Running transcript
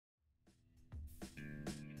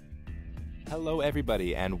Hello,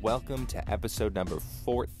 everybody, and welcome to episode number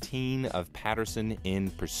 14 of Patterson in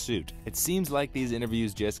Pursuit. It seems like these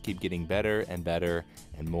interviews just keep getting better and better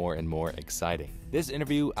and more exciting. This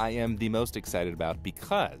interview I am the most excited about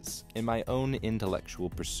because, in my own intellectual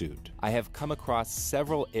pursuit, I have come across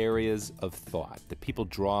several areas of thought that people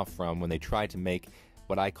draw from when they try to make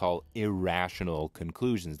what I call irrational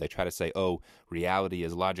conclusions. They try to say, oh, reality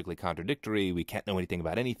is logically contradictory, we can't know anything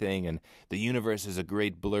about anything, and the universe is a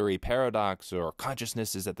great blurry paradox, or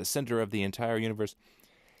consciousness is at the center of the entire universe.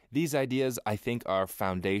 These ideas, I think, are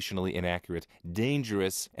foundationally inaccurate,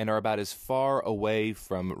 dangerous, and are about as far away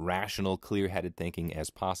from rational, clear-headed thinking as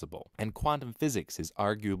possible. And quantum physics is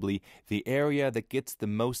arguably the area that gets the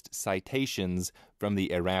most citations from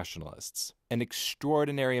the irrationalists. An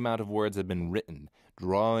extraordinary amount of words have been written,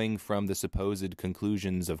 drawing from the supposed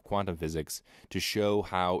conclusions of quantum physics to show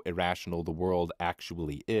how irrational the world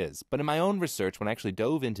actually is. But in my own research, when I actually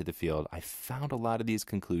dove into the field, I found a lot of these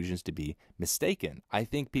conclusions to be mistaken. I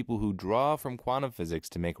think people who draw from quantum physics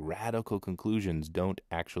to make radical conclusions don't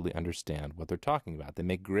actually understand what they're talking about. They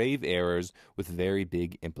make grave errors with very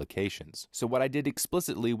big implications. So what I did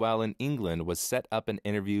explicitly while in England was set up an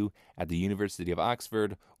interview at the University of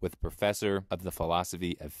Oxford with a professor of the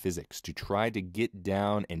philosophy of physics to try to get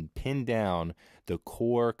down and pin down the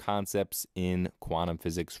core concepts in quantum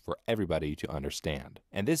physics for everybody to understand.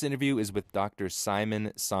 And this interview is with Dr.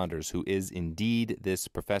 Simon Saunders, who is indeed this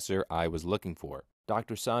professor I was looking for.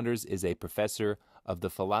 Dr. Saunders is a professor of the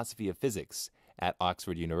philosophy of physics at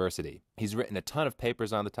Oxford University. He's written a ton of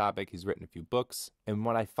papers on the topic, he's written a few books, and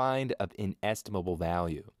what I find of inestimable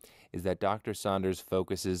value is that Dr. Saunders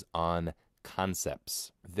focuses on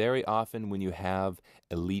concepts. Very often when you have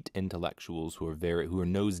elite intellectuals who are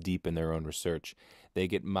nose deep in their own research, they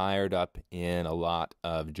get mired up in a lot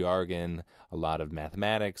of jargon, a lot of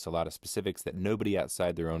mathematics, a lot of specifics that nobody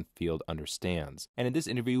outside their own field understands. And in this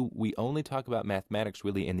interview, we only talk about mathematics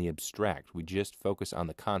really in the abstract. We just focus on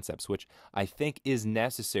the concepts, which I think is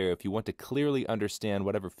necessary if you want to clearly understand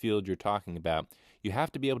whatever field you're talking about. You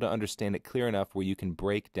have to be able to understand it clear enough where you can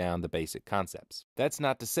break down the basic concepts. That's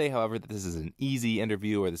not to say, however, that this is an easy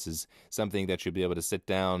interview or this is something that you'll be able to sit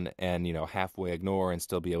down and, halfway ignore and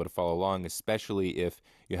still be able to follow along, especially if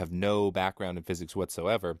you have no background in physics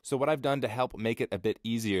whatsoever. So what I've done to help make it a bit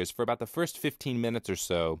easier is for about the first 15 minutes or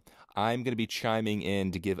so, I'm going to be chiming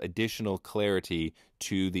in to give additional clarity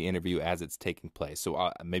to the interview as it's taking place.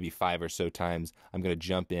 So maybe 5 or so times, I'm going to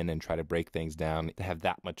jump in and try to break things down to have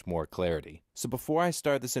that much more clarity. So before I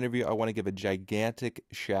start this interview, I want to give a gigantic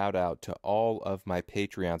shout out to all of my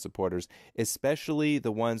Patreon supporters, especially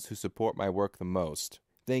the ones who support my work the most.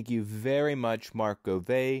 Thank you very much, Mark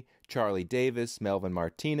Gouvet, Charlie Davis, Melvin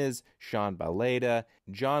Martinez, Sean Baleda,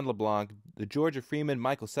 John LeBlanc, the Georgia Freeman,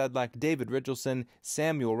 Michael Sedlak, David Richardson,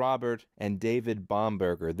 Samuel Robert, and David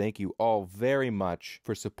Bomberger. Thank you all very much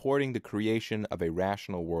for supporting the creation of a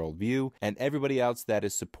rational worldview, and everybody else that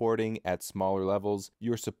is supporting at smaller levels.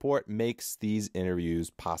 Your support makes these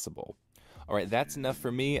interviews possible. All right, that's enough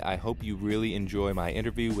for me. I hope you really enjoy my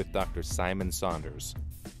interview with Dr. Simon Saunders.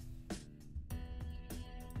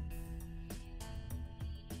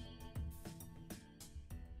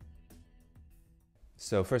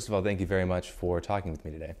 So first of all, thank you very much for talking with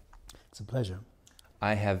me today. It's a pleasure.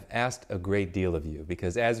 I have asked a great deal of you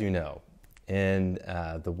because, as you know, in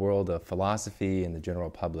the world of philosophy and the general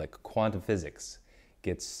public, quantum physics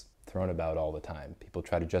gets thrown about all the time. People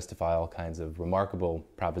try to justify all kinds of remarkable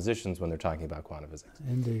propositions when they're talking about quantum physics.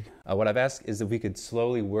 Indeed. What I've asked is if we could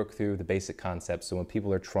slowly work through the basic concepts so when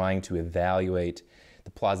people are trying to evaluate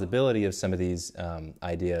the plausibility of some of these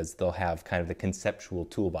ideas, they'll have kind of the conceptual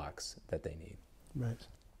toolbox that they need. Right.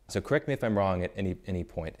 So correct me if I'm wrong at any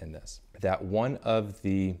point in this, that one of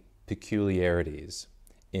the peculiarities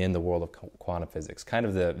in the world of quantum physics, kind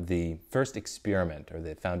of the first experiment or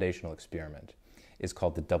the foundational experiment, is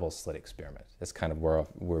called the double slit experiment. That's kind of where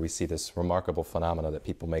we see this remarkable phenomena that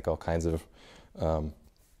people make all kinds of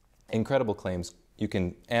incredible claims. You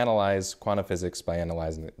can analyze quantum physics by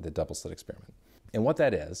analyzing the double slit experiment. And what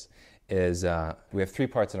that is we have 3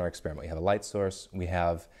 parts in our experiment. We have a light source, we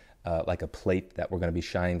have like a plate that we're going to be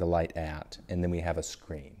shining the light at, and then we have a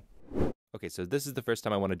screen. Okay, so this is the first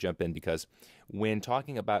time I want to jump in because when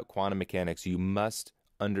talking about quantum mechanics, you must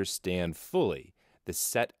understand fully the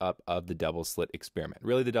setup of the double slit experiment.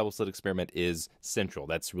 Really, the double slit experiment is central.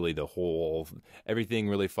 That's really the whole, everything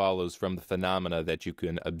really follows from the phenomena that you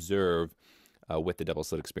can observe with the double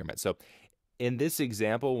slit experiment. So in this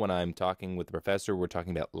example, when I'm talking with the professor, we're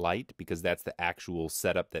talking about light because that's the actual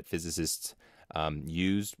setup that physicists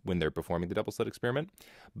used when they're performing the double slit experiment.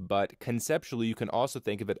 But conceptually, you can also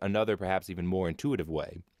think of it another, perhaps even more intuitive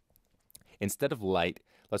way. Instead of light,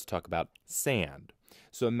 let's talk about sand.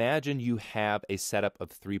 So imagine you have a setup of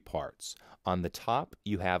 3 parts. On the top,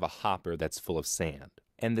 you have a hopper that's full of sand.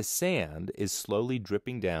 And the sand is slowly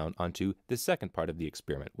dripping down onto the second part of the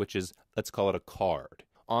experiment, which is, let's call it a card.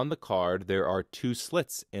 On the card, there are 2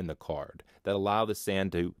 slits in the card that allow the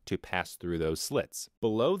sand to pass through those slits.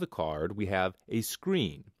 Below the card, we have a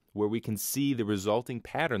screen where we can see the resulting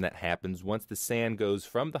pattern that happens once the sand goes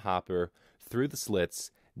from the hopper through the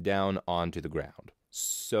slits down onto the ground.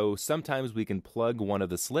 So sometimes we can plug one of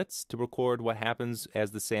the slits to record what happens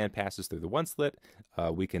as the sand passes through the one slit.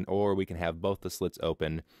 We can have both the slits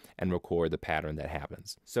open and record the pattern that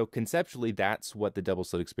happens. So conceptually, that's what the double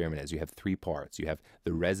slit experiment is. You have 3 parts. You have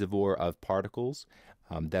the reservoir of particles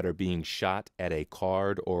that are being shot at a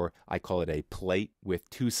card, or I call it a plate with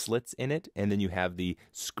 2 slits in it, and then you have the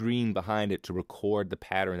screen behind it to record the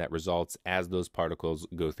pattern that results as those particles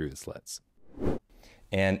go through the slits.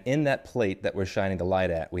 And in that plate that we're shining the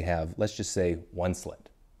light at, we have, let's just say, 1 slit.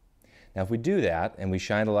 Now, if we do that and we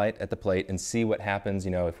shine the light at the plate and see what happens,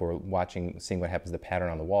 if we're seeing what happens to the pattern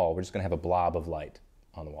on the wall, we're just going to have a blob of light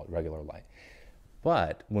on the wall, regular light.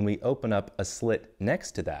 But when we open up a slit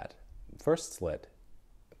next to that first slit,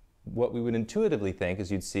 what we would intuitively think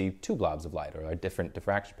is you'd see 2 blobs of light, or a different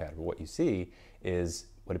diffraction pattern. But what you see is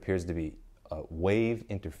what appears to be a wave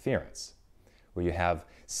interference, where you have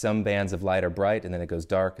some bands of light are bright, and then it goes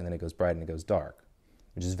dark, and then it goes bright, and it goes dark,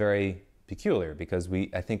 which is very peculiar because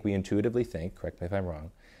I think we intuitively think, correct me if I'm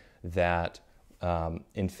wrong, that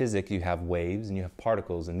in physics you have waves and you have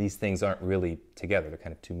particles, and these things aren't really together. They're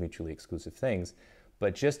kind of 2 mutually exclusive things.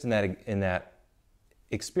 But just in that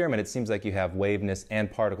experiment, it seems like you have waveness and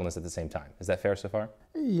particleness at the same time. Is that fair so far?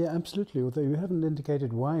 Yeah, absolutely, although you haven't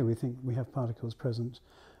indicated why we think we have particles present.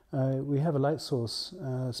 We have a light source,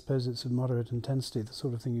 suppose it's of moderate intensity, the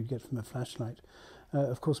sort of thing you'd get from a flashlight.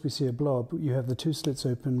 Of course, we see a blob. You have the 2 slits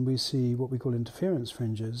open. We see what we call interference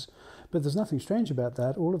fringes. But there's nothing strange about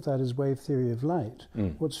that. All of that is wave theory of light.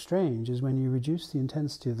 What's strange is when you reduce the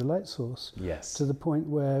intensity of the light source to the point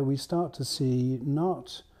where we start to see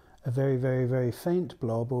not a very, very, very faint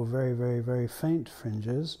blob or very, very, very faint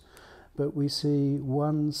fringes, but we see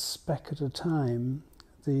 1 speck at a time.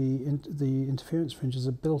 The interference fringes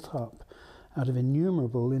are built up out of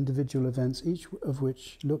innumerable individual events, each of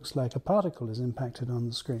which looks like a particle is impacted on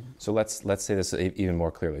the screen. So let's say this even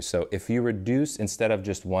more clearly. So if you reduce, instead of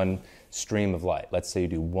just 1 stream of light, let's say you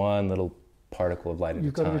do 1 little particle of light at a time.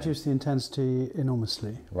 You've got to reduce the intensity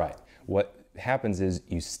enormously. Right. What happens is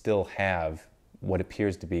you still have what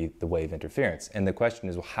appears to be the wave interference. And the question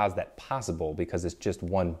is, well, how's that possible? Because it's just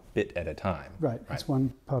 1 bit at a time. Right. It's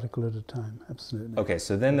 1 particle at a time, absolutely. Okay,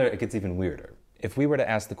 so then it gets even weirder. If we were to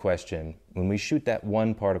ask the question, when we shoot that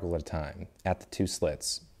 1 particle at a time at the 2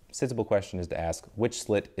 slits, the sensible question is to ask, which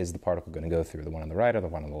slit is the particle going to go through, the one on the right or the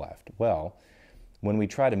one on the left? Well, when we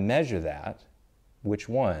try to measure that, which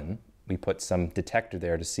one, we put some detector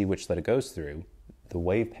there to see which slit it goes through, the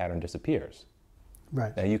wave pattern disappears.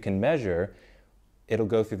 Right. Now you can measure, it'll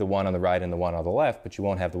go through the one on the right and the one on the left, but you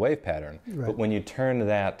won't have the wave pattern. Right. But when you turn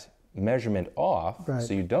that measurement off,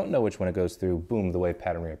 so you don't know which one it goes through, boom, the wave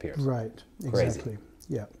pattern reappears. Right, Crazy. exactly,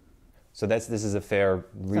 yeah. So this is a fair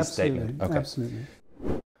restatement. Absolutely,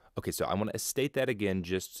 absolutely. Okay, so I want to state that again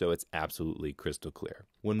just so it's absolutely crystal clear.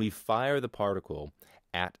 When we fire the particle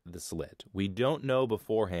at the slit, we don't know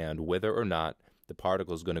beforehand whether or not the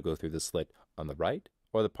particle is going to go through the slit on the right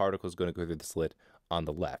or the particle is going to go through the slit on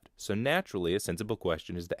the left. So naturally, a sensible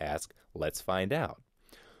question is to ask, let's find out.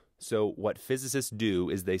 So what physicists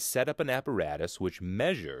do is they set up an apparatus which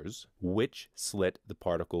measures which slit the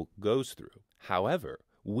particle goes through. However,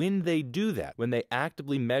 when they do that, when they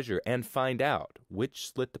actively measure and find out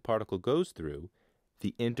which slit the particle goes through,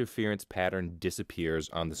 the interference pattern disappears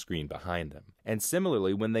on the screen behind them. And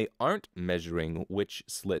similarly, when they aren't measuring which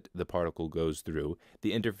slit the particle goes through,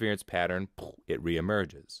 the interference pattern, it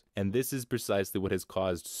reemerges. And this is precisely what has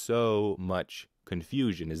caused so much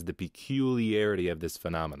confusion, is the peculiarity of this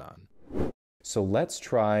phenomenon. So let's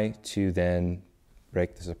try to then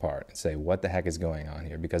break this apart and say, what the heck is going on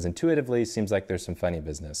here? Because intuitively, it seems like there's some funny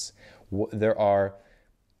business. There are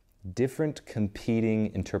different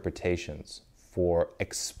competing interpretations for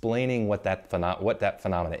explaining what that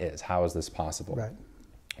phenomena is. How is this possible? Right.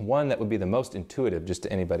 One that would be the most intuitive, just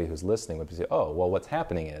to anybody who's listening, would be say, oh, well, what's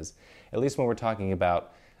happening is, at least when we're talking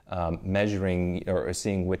about measuring or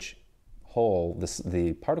seeing which hole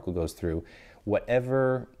the particle goes through,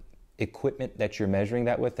 whatever equipment that you're measuring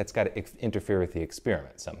that with, that's got to interfere with the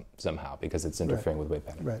experiment somehow, because it's interfering with wave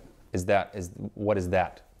pattern. Right. What is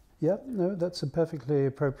that? Yeah, no, that's a perfectly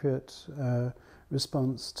appropriate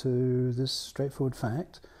response to this straightforward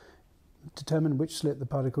fact. determine which slit the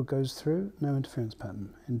particle goes through? No interference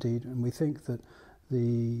pattern, indeed. And we think that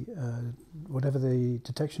whatever the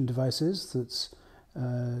detection device is that's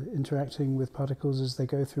interacting with particles as they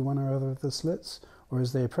go through one or other of the slits, or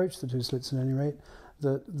as they approach the two slits at any rate,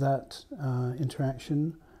 that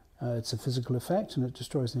interaction, it's a physical effect and it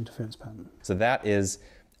destroys the interference pattern. So that is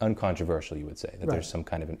uncontroversial, you would say, that there's some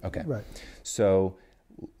kind of... Okay. Right. So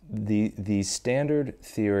the standard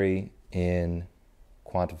theory in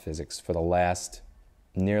quantum physics for the last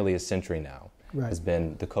nearly a century now has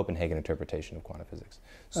been the Copenhagen interpretation of quantum physics.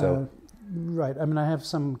 So, right. I mean, I have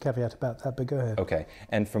some caveat about that, but go ahead. Okay.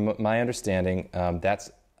 And from my understanding,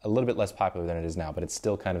 that's a little bit less popular than it is now, but it's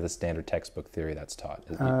still kind of the standard textbook theory that's taught.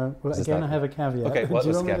 Well, again, I have a caveat. Okay, Do you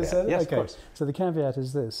want me caveat? to say that? Yes, okay. of course. So the caveat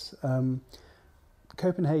is this.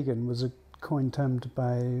 Copenhagen was a coin termed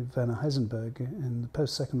by Werner Heisenberg in the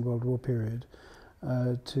post-Second World War period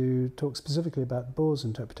to talk specifically about Bohr's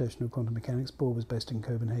interpretation of quantum mechanics. Bohr was based in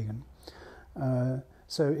Copenhagen.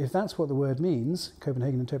 So if that's what the word means,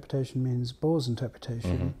 Copenhagen interpretation means Bohr's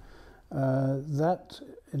interpretation, that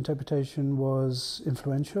interpretation was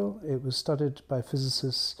influential. It was studied by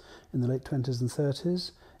physicists in the late 20s and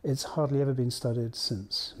 30s. It's hardly ever been studied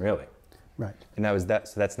since. Really? Right. And that was that.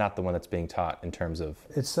 So that's not the one that's being taught in terms of...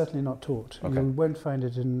 It's certainly not taught. Okay. You won't find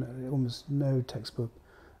it in almost no textbook,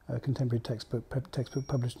 contemporary textbook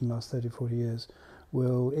published in the last 30, 40 years.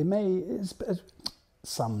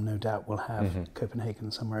 Some, no doubt, will have Copenhagen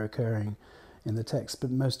somewhere occurring in the text, but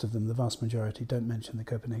most of them, the vast majority, don't mention the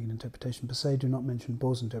Copenhagen interpretation per se, do not mention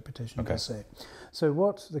Bohr's interpretation per se. So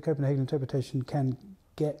what the Copenhagen interpretation can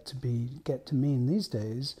get to mean these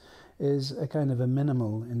days is a kind of a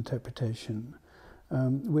minimal interpretation,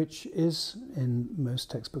 which is in most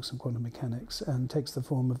textbooks of quantum mechanics and takes the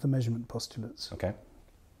form of the measurement postulates. Okay.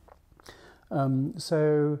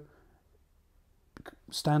 So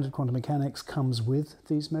standard quantum mechanics comes with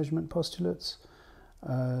these measurement postulates.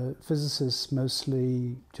 Physicists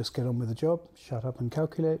mostly just get on with the job, shut up and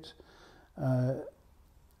calculate.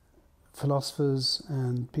 Philosophers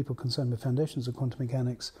and people concerned with foundations of quantum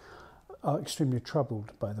mechanics are extremely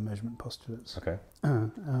troubled by the measurement postulates. Okay.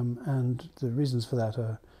 And the reasons for that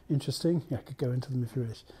are interesting. I could go into them if you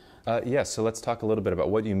wish. Yes, so let's talk a little bit about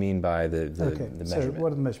what you mean by the measurement. So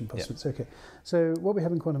what are the measurement postulates? Yeah. Okay. So what we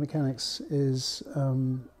have in quantum mechanics is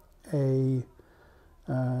a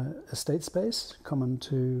state space common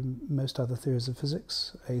to most other theories of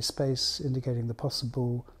physics, a space indicating the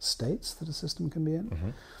possible states that a system can be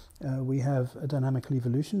in. We have a dynamical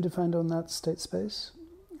evolution defined on that state space,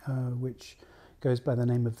 which goes by the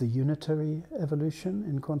name of the unitary evolution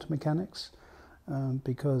in quantum mechanics,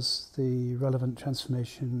 because the relevant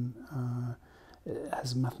transformation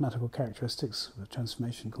has mathematical characteristics of a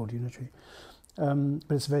transformation called unitary.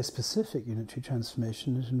 But it's a very specific unitary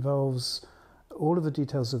transformation. It involves all of the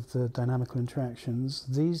details of the dynamical interactions.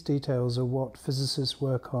 These details are what physicists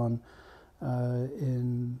work on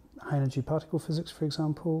in high-energy particle physics, for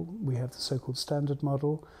example. We have the so-called standard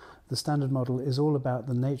model. The standard model is all about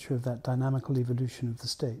the nature of that dynamical evolution of the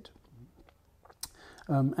state.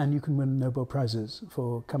 And you can win Nobel Prizes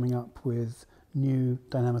for coming up with new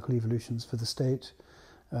dynamical evolutions for the state.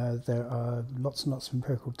 There are lots and lots of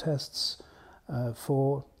empirical tests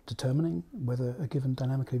for determining whether a given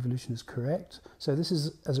dynamical evolution is correct. So this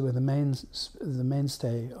is, as it were, the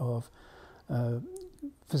mainstay of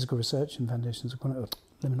physical research in foundations of quantum.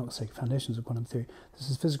 Let me not say foundations of quantum theory. This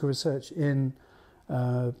is physical research in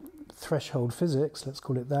threshold physics. Let's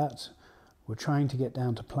call it that. We're trying to get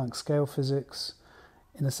down to Planck scale physics.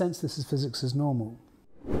 In a sense, this is physics as normal.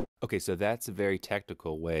 Okay, so that's a very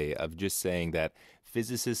technical way of just saying that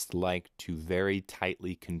physicists like to very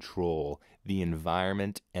tightly control the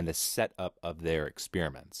environment and the setup of their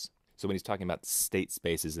experiments. So when he's talking about state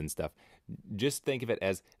spaces and stuff, just think of it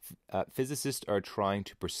as physicists are trying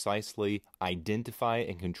to precisely identify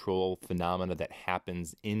and control phenomena that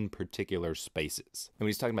happens in particular spaces. And when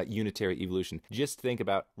he's talking about unitary evolution, just think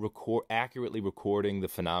about accurately recording the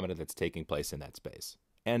phenomena that's taking place in that space.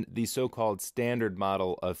 And the so-called standard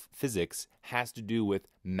model of physics has to do with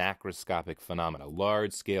macroscopic phenomena,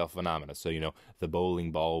 large-scale phenomena. So, the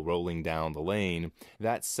bowling ball rolling down the lane,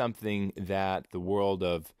 that's something that the world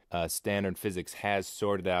of standard physics has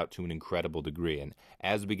sorted out to an incredible degree. And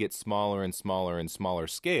as we get smaller and smaller and smaller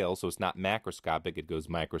scale, so it's not macroscopic, it goes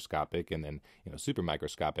microscopic and then, super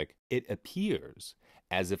microscopic, it appears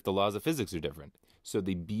as if the laws of physics are different. So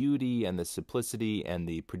the beauty and the simplicity and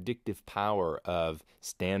the predictive power of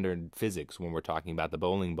standard physics when we're talking about the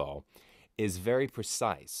bowling ball is very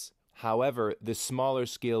precise. However, the smaller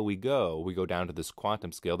scale we go down to this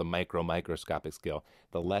quantum scale, the microscopic scale,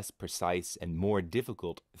 the less precise and more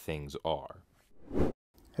difficult things are.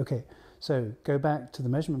 Okay, so go back to the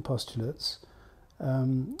measurement postulates.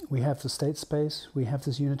 We have the state space, we have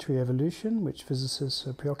this unitary evolution, which physicists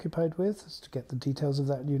are preoccupied with, is to get the details of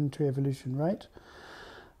that unitary evolution right.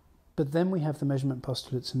 But then we have the measurement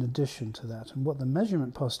postulates in addition to that. And what the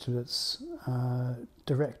measurement postulates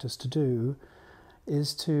direct us to do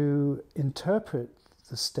is to interpret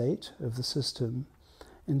the state of the system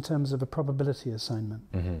in terms of a probability assignment.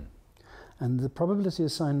 Mm-hmm. And the probability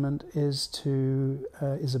assignment is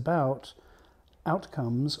about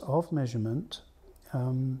outcomes of measurement.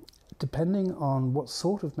 Depending on what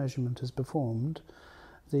sort of measurement is performed,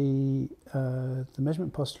 the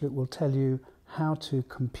measurement postulate will tell you how to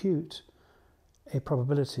compute a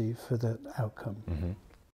probability for that outcome. Mm-hmm.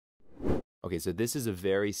 Okay, so this is a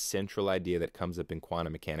very central idea that comes up in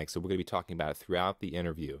quantum mechanics, so we're going to be talking about it throughout the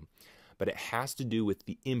interview. But it has to do with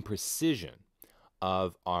the imprecision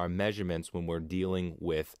of our measurements when we're dealing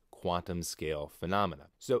with quantum scale phenomena.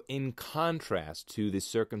 So in contrast to the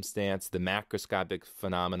circumstance, the macroscopic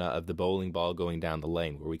phenomena of the bowling ball going down the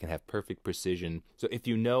lane, where we can have perfect precision. So if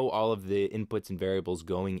you know all of the inputs and variables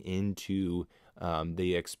going into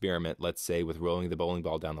the experiment, let's say with rolling the bowling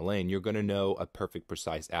ball down the lane, you're going to know a perfect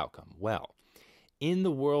precise outcome. Well, in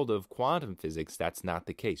the world of quantum physics, that's not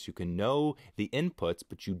the case. You can know the inputs,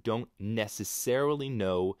 but you don't necessarily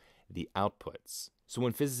know the outputs. So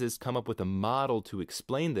when physicists come up with a model to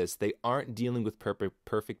explain this, they aren't dealing with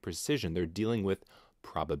perfect precision. They're dealing with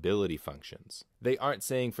probability functions. They aren't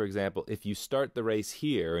saying, for example, if you start the race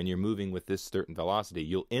here and you're moving with this certain velocity,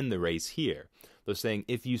 you'll end the race here. They're saying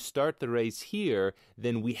if you start the race here,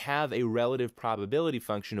 then we have a relative probability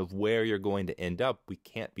function of where you're going to end up. We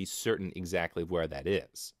can't be certain exactly where that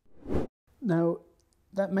is. Now,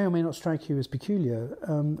 that may or may not strike you as peculiar.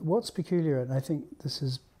 What's peculiar, and I think this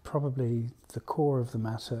is probably the core of the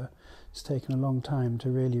matter. It's taken a long time to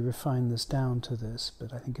really refine this down to this,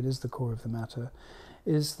 but I think it is the core of the matter,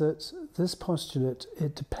 is that this postulate,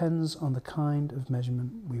 it depends on the kind of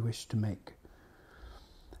measurement we wish to make.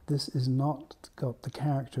 This is not got the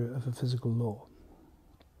character of a physical law.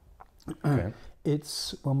 Okay.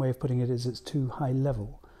 It's, one way of putting it is, it's too high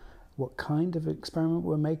level. What kind of experiment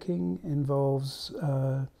we're making involves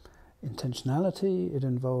intentionality, it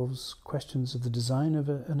involves questions of the design of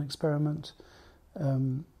an experiment.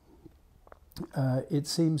 It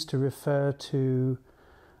seems to refer to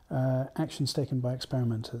actions taken by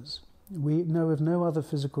experimenters. We know of no other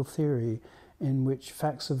physical theory in which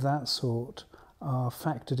facts of that sort are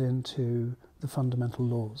factored into the fundamental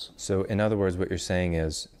laws. So in other words, what you're saying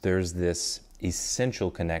is there's this essential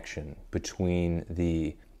connection between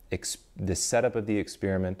the setup of the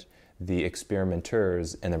experiment, the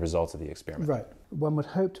experimenters, and the results of the experiment. Right. One would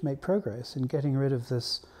hope to make progress in getting rid of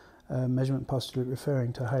this measurement postulate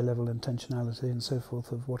referring to high-level intentionality and so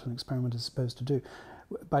forth of what an experiment is supposed to do.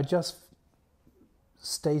 By just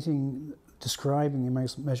describing the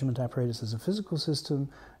measurement apparatus as a physical system,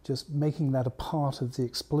 just making that a part of the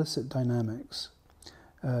explicit dynamics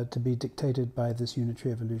to be dictated by this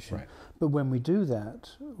unitary evolution. Right. But when we do that,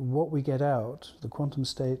 what we get out, the quantum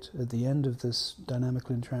state at the end of this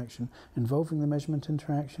dynamical interaction involving the measurement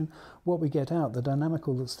interaction, what we get out, the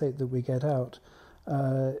dynamical state that we get out,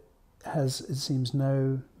 has, it seems,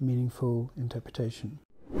 no meaningful interpretation.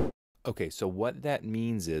 Okay, so what that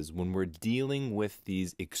means is when we're dealing with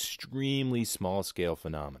these extremely small-scale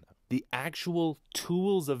phenomena, the actual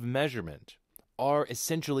tools of measurement are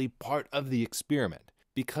essentially part of the experiment.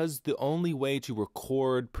 Because the only way to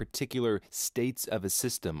record particular states of a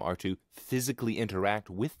system are to physically interact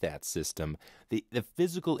with that system, the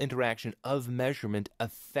physical interaction of measurement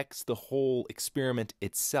affects the whole experiment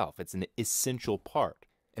itself. It's an essential part.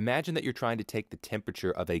 Imagine that you're trying to take the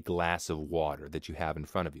temperature of a glass of water that you have in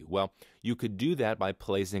front of you. Well, you could do that by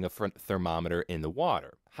placing a thermometer in the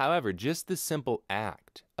water. However, just the simple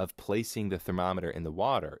act of placing the thermometer in the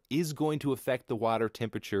water is going to affect the water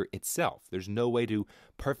temperature itself. There's no way to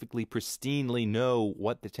perfectly, pristinely know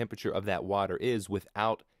what the temperature of that water is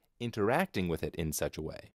without interacting with it in such a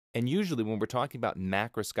way. And usually when we're talking about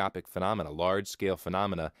macroscopic phenomena, large-scale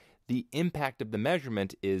phenomena, the impact of the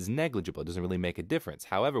measurement is negligible. It doesn't really make a difference.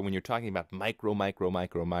 However, when you're talking about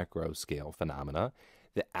micro scale phenomena,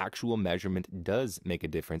 the actual measurement does make a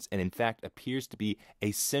difference, and in fact appears to be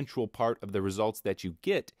a central part of the results that you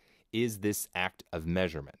get is this act of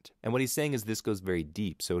measurement. And what he's saying is this goes very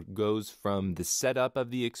deep. So it goes from the setup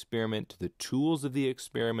of the experiment to the tools of the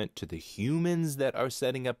experiment to the humans that are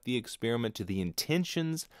setting up the experiment to the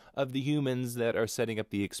intentions of the humans that are setting up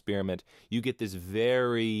the experiment. You get this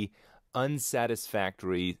very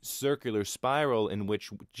unsatisfactory circular spiral in which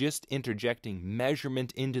just interjecting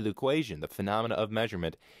measurement into the equation, the phenomena of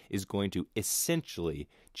measurement, is going to essentially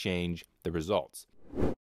change the results.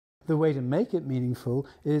 The way to make it meaningful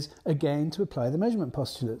is, again, to apply the measurement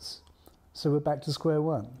postulates. So we're back to square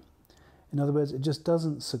one. In other words, it just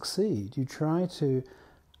doesn't succeed. You try to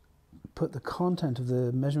put the content of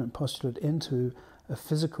the measurement postulate into a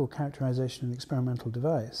physical characterization of an experimental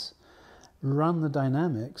device, run the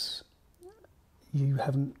dynamics, you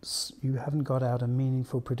haven't got out a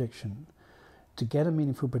meaningful prediction. To get a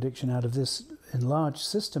meaningful prediction out of this enlarged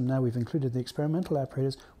system, now we've included the experimental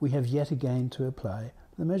apparatus, we have yet again to apply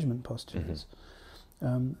the measurement postulates.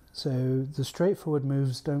 So the straightforward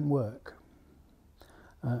moves don't work.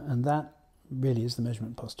 And that really is the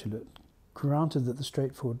measurement postulate. Granted that the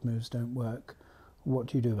straightforward moves don't work, what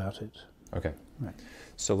do you do about it? Okay. Right.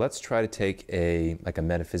 So let's try to take a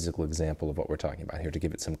metaphysical example of what we're talking about here to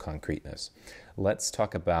give it some concreteness. Let's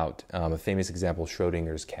talk about a famous example,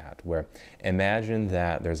 Schrodinger's cat, where imagine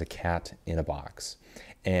that there's a cat in a box.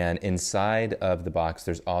 And inside of the box,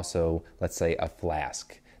 there's also, let's say, a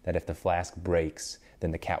flask, that if the flask breaks,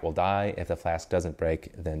 then the cat will die. If the flask doesn't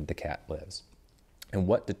break, then the cat lives. And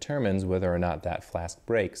what determines whether or not that flask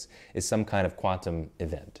breaks is some kind of quantum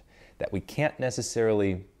event that we can't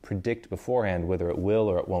necessarily predict beforehand whether it will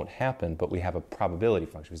or it won't happen, but we have a probability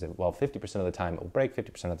function. We say, well, 50% of the time it will break,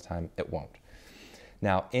 50% of the time it won't.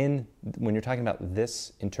 Now, when you're talking about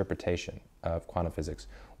this interpretation of quantum physics,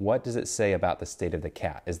 what does it say about the state of the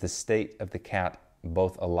cat? Is the state of the cat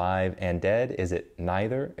both alive and dead? Is it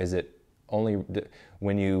neither? Is it only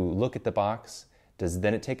when you look at the box,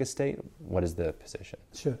 then it take a state? What is the position?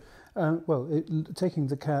 Sure. Taking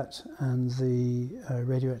the cat and the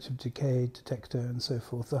radioactive decay detector and so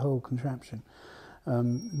forth, the whole contraption,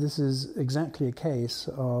 this is exactly a case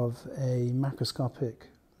of a macroscopic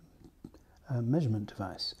measurement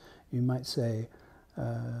device. You might say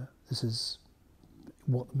this is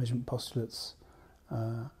what the measurement postulates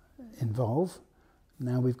involve.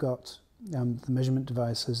 Now we've got the measurement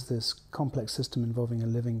device as this complex system involving a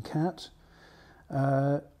living cat.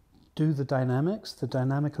 Do the dynamics. The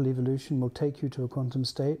dynamical evolution will take you to a quantum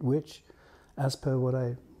state which, as per what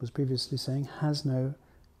I was previously saying, has no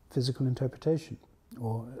physical interpretation,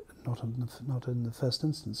 or not in the first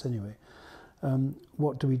instance anyway.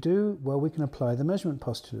 What do we do? Well, we can apply the measurement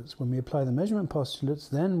postulates. When we apply the measurement postulates,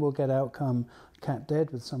 then we'll get outcome cat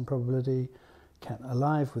dead with some probability, cat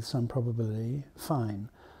alive with some probability, fine.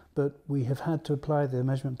 But we have had to apply the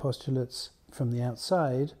measurement postulates from the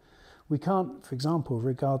outside. We can't, for example,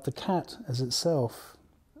 regard the cat as itself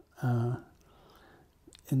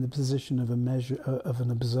in the position of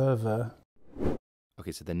an observer.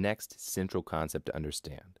 Okay, so the next central concept to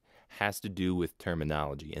understand has to do with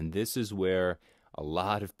terminology, and this is where a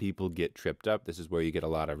lot of people get tripped up. This is where you get a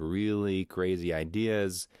lot of really crazy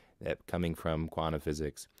ideas that coming from quantum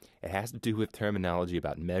physics. It has to do with terminology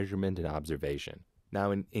about measurement and observation.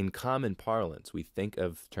 Now, in common parlance, we think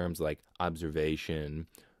of terms like observation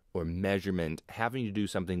or measurement having to do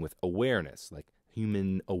something with awareness, like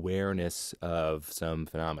human awareness of some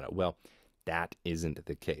phenomena. Well, that isn't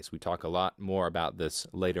the case. We talk a lot more about this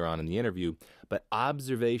later on in the interview, but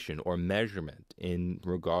observation or measurement in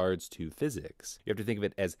regards to physics, you have to think of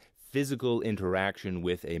it as physical interaction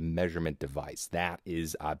with a measurement device. That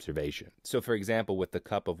is observation. So, for example, with the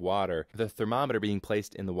cup of water, the thermometer being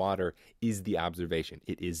placed in the water is the observation.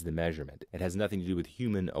 It is the measurement. It has nothing to do with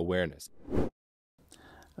human awareness.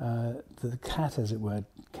 The cat, as it were,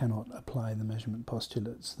 cannot apply the measurement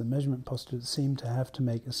postulates. The measurement postulates seem to have to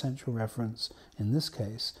make essential reference, in this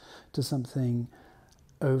case, to something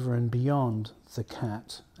over and beyond the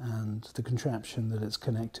cat and the contraption that it's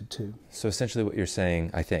connected to. So essentially what you're saying,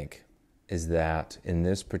 I think, is that in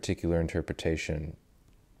this particular interpretation,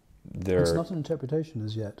 It's not an interpretation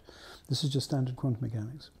as yet. This is just standard quantum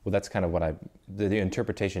mechanics. Well, that's kind of what the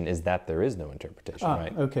interpretation is that there is no interpretation,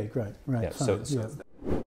 right? Okay, great, right. Yeah,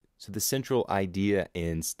 so the central idea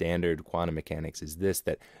in standard quantum mechanics is this,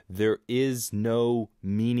 that there is no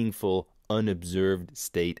meaningful unobserved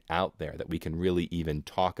state out there that we can really even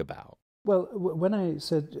talk about. Well, when I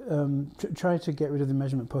said try to get rid of the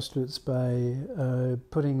measurement postulates by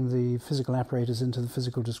putting the physical apparatus into the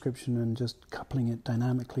physical description and just coupling it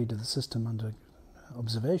dynamically to the system under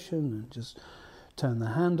observation and just turn the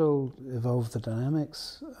handle, evolve the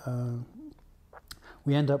dynamics,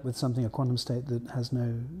 we end up with something, a quantum state that has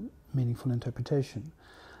no meaningful interpretation.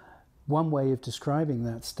 One way of describing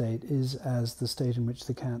that state is as the state in which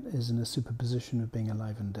the cat is in a superposition of being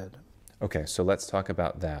alive and dead. Okay, so let's talk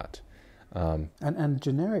about that. And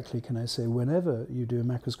generically, can I say, whenever you do a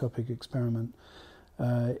macroscopic experiment,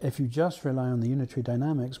 If you just rely on the unitary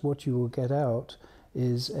dynamics, what you will get out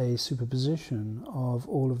is a superposition of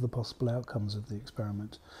all of the possible outcomes of the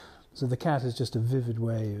experiment. So the cat is just a vivid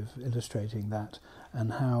way of illustrating that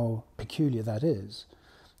and how peculiar that is.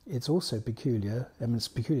 It's also peculiar, I mean, it's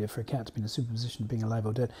peculiar for a cat to be in a superposition of being alive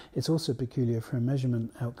or dead. It's also peculiar for a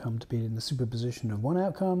measurement outcome to be in the superposition of one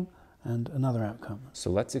outcome and another outcome. So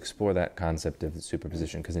let's explore that concept of the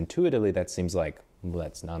superposition, because intuitively that seems like, well,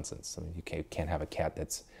 that's nonsense. I mean, you can't have a cat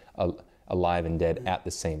that's alive and dead at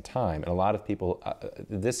the same time. And a lot of people,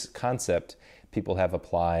 this concept, people have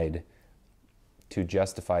applied to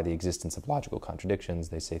justify the existence of logical contradictions.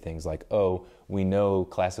 They say things like, oh, we know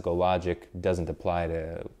classical logic doesn't apply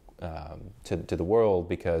to the world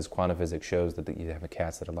because quantum physics shows that you have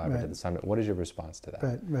cats that are alive at the same time. What is your response to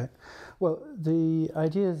that? Right. Well, the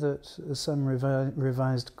idea that some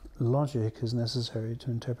revised logic is necessary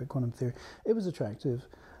to interpret quantum theory, it was attractive.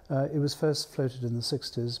 It was first floated in the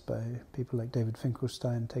 60s by people like David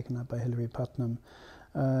Finkelstein, taken up by Hilary Putnam.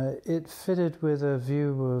 It fitted with a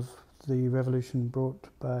view of the revolution brought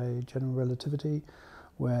by general relativity,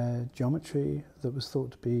 where geometry that was thought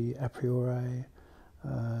to be a priori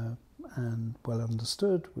and well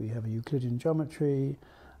understood, we have a Euclidean geometry,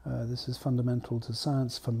 this is fundamental to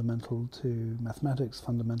science, fundamental to mathematics,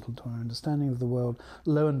 fundamental to our understanding of the world.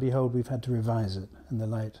 Lo and behold, we've had to revise it in the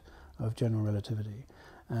light of general relativity.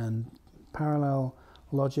 And parallel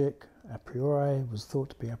logic, a priori, was thought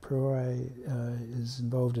to be a priori, is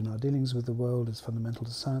involved in our dealings with the world, is fundamental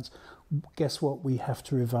to science. Guess what? We have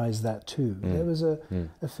to revise that too. There was a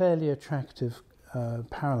fairly attractive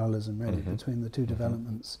parallelism, really, between the two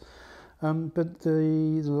developments. But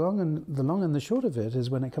the long and the short of it is,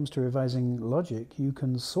 when it comes to revising logic, you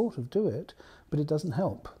can sort of do it, but it doesn't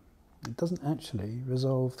help. It doesn't actually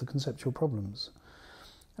resolve the conceptual problems.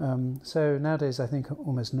 So nowadays, I think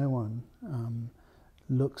almost no one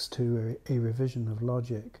looks to a revision of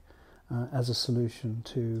logic as a solution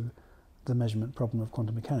to the measurement problem of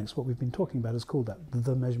quantum mechanics. What we've been talking about is called that,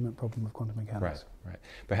 the measurement problem of quantum mechanics. Right.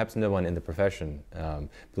 Perhaps no one in the profession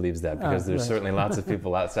believes that, because there's certainly lots of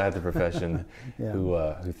people outside the profession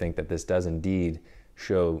who think that this does indeed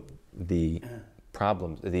show the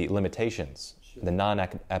problems, the limitations, the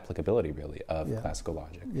non-applicability, really, of classical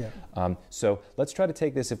logic. So let's try to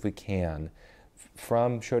take this, if we can,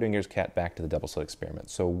 from Schrödinger's cat back to the double-slit experiment.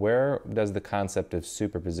 So where does the concept of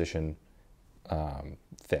superposition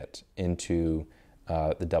fit into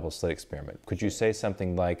the double-slit experiment? Could you say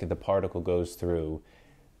something like the particle goes through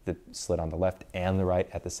the slit on the left and the right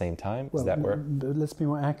at the same time? Is that where? Let's be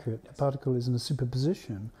more accurate. The particle is in a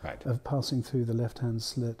superposition of passing through the left-hand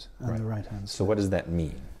slit and the right-hand slit. So what does that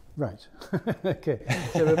mean? Right. Okay.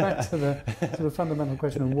 So we're back to the fundamental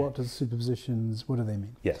question of what do superpositions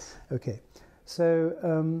mean? Yes. Okay.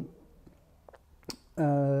 So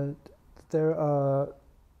there are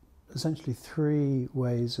essentially three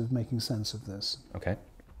ways of making sense of this. Okay.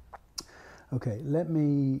 Let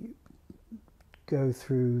me go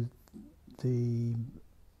through the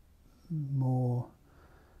more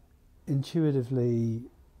intuitively,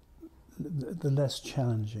 the less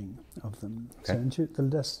challenging of them. Okay. So the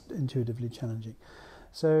less intuitively challenging.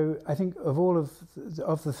 So I think of all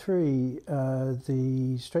of the three,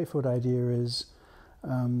 the straightforward idea is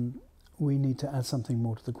we need to add something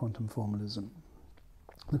more to the quantum formalism.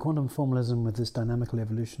 The quantum formalism with this dynamical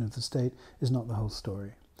evolution of the state is not the whole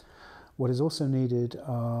story. What is also needed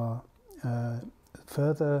are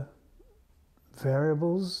further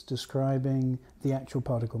variables describing the actual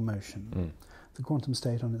particle motion. The quantum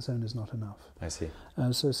state on its own is not enough. I see.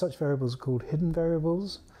 So such variables are called hidden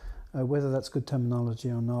variables. Whether that's good terminology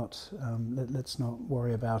or not, let's not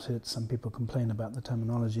worry about it. Some people complain about the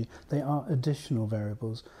terminology. They are additional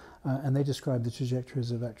variables, and they describe the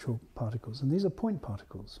trajectories of actual particles. And these are point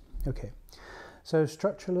particles. Okay, so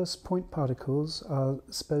structureless point particles are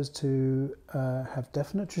supposed to have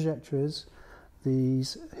definite trajectories.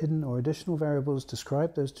 These hidden or additional variables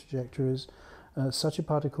describe those trajectories. Such a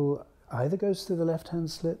particle either goes through the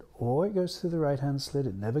left-hand slit or it goes through the right-hand slit.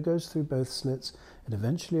 It never goes through both slits. It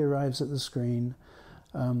eventually arrives at the screen.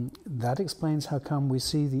 That explains how come we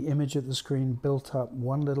see the image at the screen built up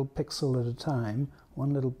one little pixel at a time,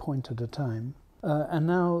 one little point at a time. And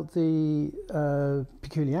now the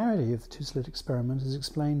peculiarity of the two-slit experiment is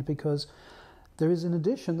explained because there is, in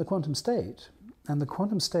addition, the quantum state. And the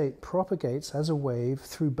quantum state propagates as a wave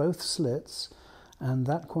through both slits, and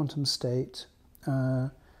that quantum state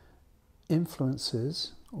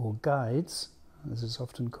influences or guides, as it's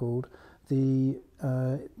often called, the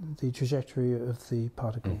trajectory of the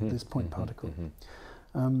particle, this point particle.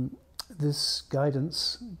 this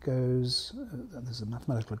guidance goes, there's a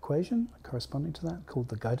mathematical equation corresponding to that called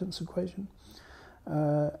the guidance equation.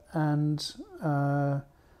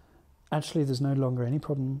 Actually, there's no longer any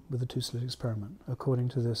problem with the two-slit experiment, according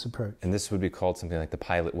to this approach. And this would be called something like the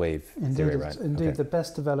pilot wave theory, right? Indeed, the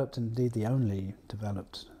best developed, indeed the only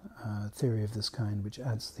developed theory of this kind, which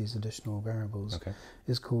adds these additional variables,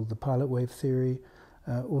 is called the pilot wave theory,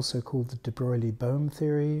 also called the de Broglie-Bohm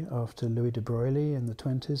theory, after Louis de Broglie in the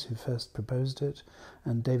 20s, who first proposed it,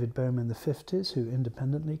 and David Bohm in the 50s, who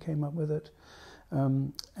independently came up with it.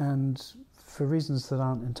 And for reasons that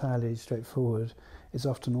aren't entirely straightforward, it's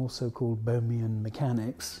often also called Bohmian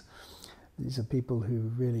mechanics. These are people who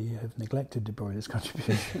really have neglected de Broglie's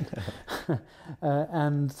contribution.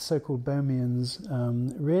 And so-called Bohmians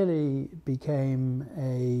really became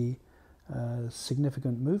a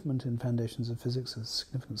significant movement in foundations of physics, a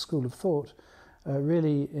significant school of thought,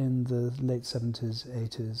 really in the late 70s,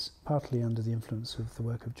 80s, partly under the influence of the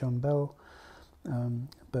work of John Bell.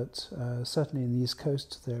 But certainly in the East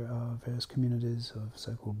Coast there are various communities of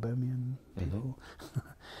so-called Bohmian people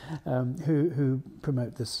who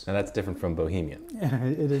promote this. And that's different from Bohemian.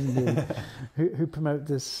 It is indeed. who promote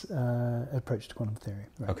this approach to quantum theory.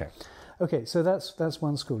 Right. Okay, so that's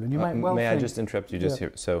one school. And you might well May think, I just interrupt you just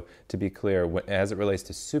here? So to be clear, as it relates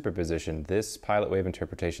to superposition, this pilot wave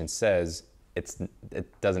interpretation says it's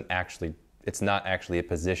not actually a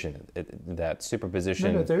position. That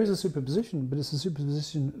superposition. No, there is a superposition, but it's a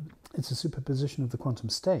superposition. It's a superposition of the quantum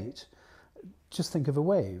state. Just think of a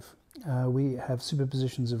wave. We have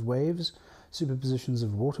superpositions of waves, superpositions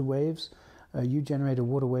of water waves. You generate a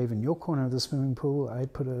water wave in your corner of the swimming pool.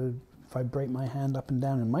 If I break my hand up and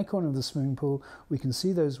down in my corner of the swimming pool, we can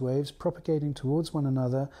see those waves propagating towards one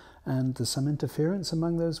another, and there's some interference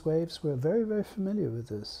among those waves. We're very, very familiar with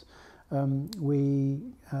this. We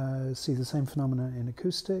see the same phenomena in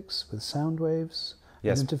acoustics with sound waves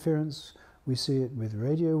and interference. We see it with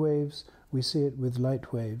radio waves. We see it with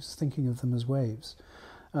light waves, thinking of them as waves.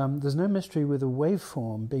 There's no mystery with a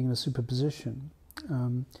waveform being a superposition.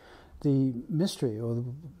 The mystery, or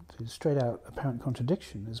the straight-out apparent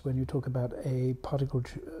contradiction, is when you talk about a particle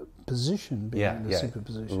position being the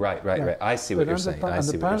superposition. Right. I see what you're saying. On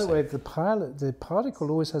the pilot wave, the particle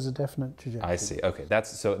always has a definite trajectory. I see. Okay,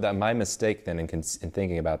 my mistake then in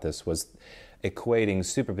thinking about this was equating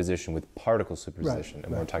superposition with particle superposition,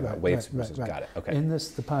 and we're talking about wave superposition. Got it. Okay. In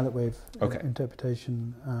the pilot wave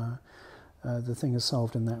interpretation, the thing is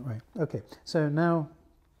solved in that way. Okay. So now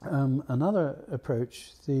another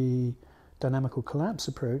approach, the dynamical collapse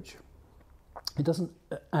approach, it doesn't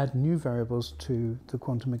add new variables to the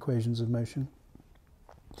quantum equations of motion.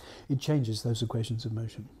 It changes those equations of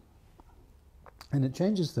motion. And it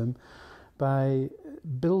changes them by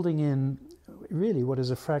building in really what is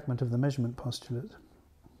a fragment of the measurement postulate.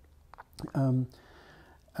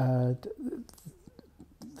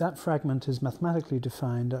 That fragment is mathematically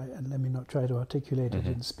defined. Let me not try to articulate it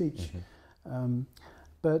in speech.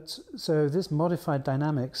 But so this modified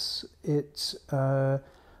dynamics, so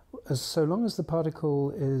long as the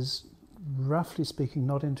particle is, roughly speaking,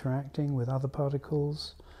 not interacting with other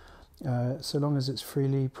particles, so long as it's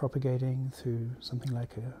freely propagating through something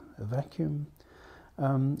like a vacuum,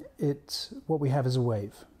 what we have is a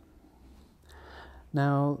wave.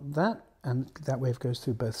 Now that wave goes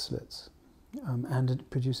through both slits, and it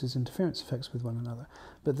produces interference effects with one another.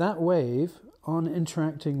 But that wave, on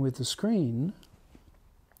interacting with the screen,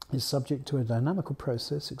 is subject to a dynamical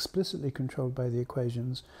process explicitly controlled by the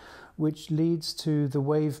equations, which leads to the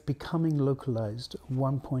wave becoming localized at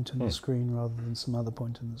one point in the screen rather than some other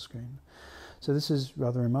point in the screen. So this is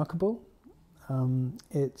rather remarkable.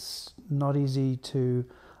 It's not easy to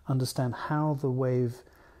understand how the wave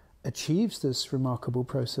achieves this remarkable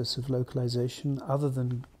process of localization other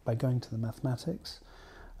than by going to the mathematics.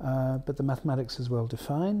 But the mathematics is well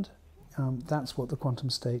defined. That's what the quantum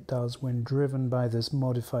state does when driven by this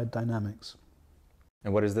modified dynamics.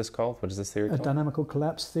 And what is this called? What is this theory called? A dynamical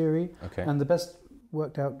collapse theory. Okay. And the best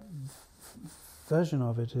worked out version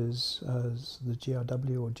of it is the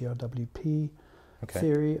GRW or GRWP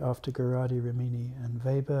theory after Gherardi, Rimini and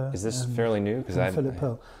Weber. Is this fairly new? Philip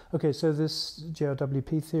Pearl. Okay, so this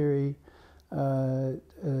GRWP theory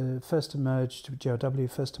GRW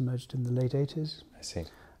first emerged in the late 80s. I see.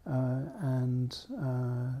 And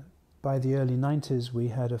by the early 90s, we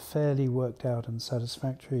had a fairly worked out and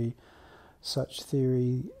satisfactory such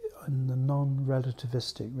theory in the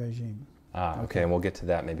non-relativistic regime. Okay, and we'll get to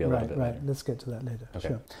that maybe a little bit later. Right, let's get to that later, okay.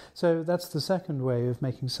 Sure. So that's the second way of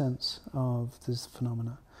making sense of this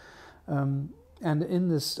phenomena. And in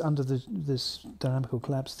this, under this dynamical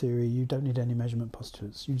collapse theory, you don't need any measurement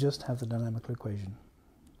postulates. You just have the dynamical equation,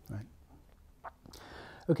 right?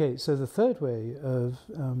 Okay, so the third way of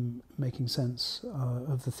making sense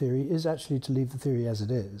of the theory is actually to leave the theory as it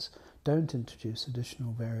is. Don't introduce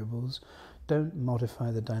additional variables. Don't modify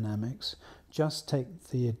the dynamics. Just take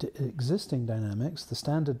the existing dynamics, the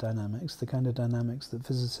standard dynamics, the kind of dynamics that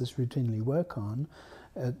physicists routinely work on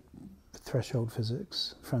at threshold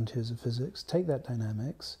physics, frontiers of physics. Take that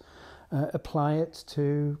dynamics, apply it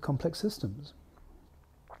to complex systems.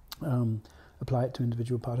 Apply it to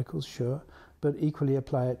individual particles, sure, but equally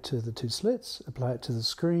apply it to the two slits, apply it to the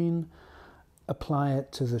screen, apply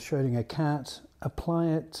it to the Schrödinger cat, apply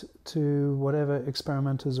it to whatever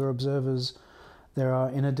experimenters or observers there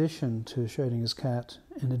are in addition to Schrödinger's cat,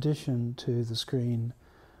 in addition to the screen,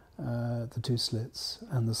 the two slits,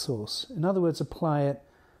 and the source. In other words, apply it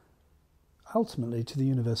ultimately to the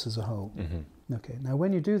universe as a whole. Mm-hmm. Okay, now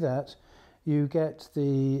when you do that, you get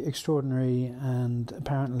the extraordinary and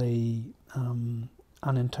apparently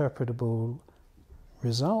uninterpretable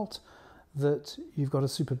result that you've got a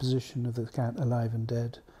superposition of the cat alive and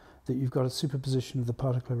dead, that you've got a superposition of the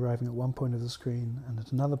particle arriving at one point of the screen and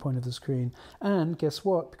at another point of the screen, and guess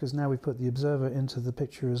what, because now we've put the observer into the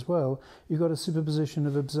picture as well, you've got a superposition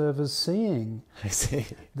of observers seeing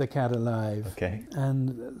the cat alive, okay,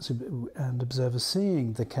 and observers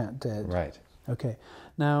seeing the cat dead. Right. Okay.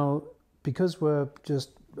 Now, because we're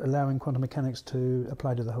just allowing quantum mechanics to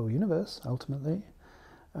apply to the whole universe, ultimately,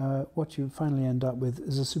 what you finally end up with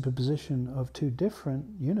is a superposition of two different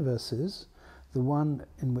universes, the one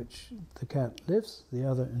in which the cat lives, the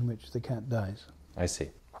other in which the cat dies. I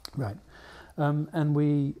see. Right. So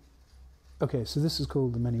this is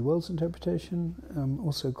called the many worlds interpretation,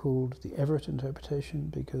 also called the Everett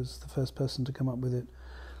interpretation, because the first person to come up with it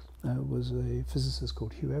was a physicist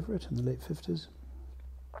called Hugh Everett in the late 50s.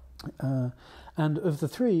 And of the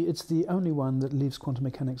three, it's the only one that leaves quantum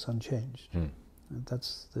mechanics unchanged.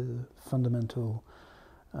 That's the fundamental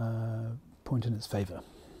point in its favour.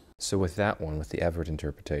 So with that one, with the Everett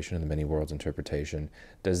interpretation and the many worlds interpretation,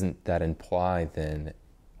 doesn't that imply then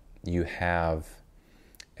you have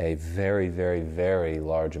a very, very, very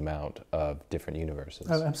large amount of different universes?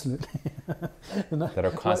 Oh, absolutely. that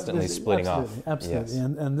are constantly splitting off. Absolutely. Yes.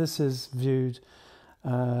 And this is viewed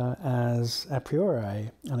as a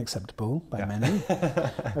priori unacceptable by many.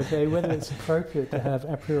 Okay, whether it's appropriate to have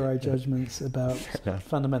a priori judgments about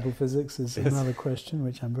fundamental physics is another question,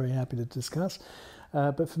 which I'm very happy to discuss.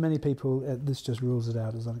 But for many people, this just rules it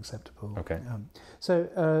out as unacceptable. Okay.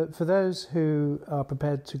 So for those who are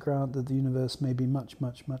prepared to grant that the universe may be much,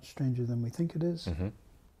 much, much stranger than we think it is,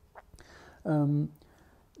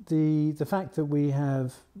 the fact that we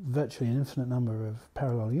have virtually an infinite number of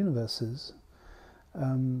parallel universes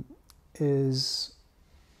is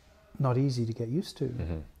not easy to get used to.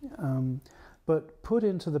 But put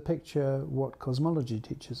into the picture what cosmology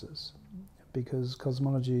teaches us, because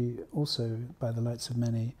cosmology also, by the lights of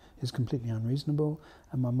many, is completely unreasonable,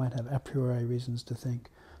 and one might have a priori reasons to think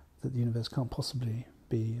that the universe can't possibly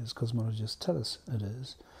be as cosmologists tell us it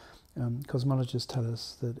is. Cosmologists tell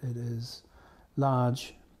us that it is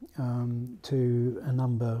large to a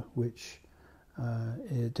number which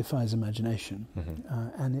it defies imagination,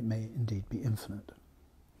 and it may indeed be infinite.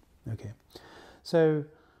 Okay, so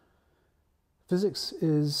physics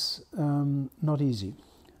is not easy.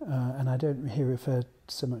 And I don't here refer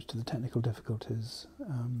so much to the technical difficulties.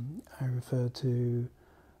 I refer to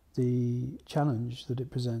the challenge that it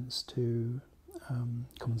presents to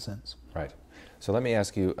common sense. Right. So let me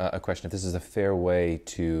ask you a question. If this is a fair way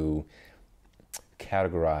to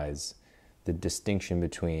categorize the distinction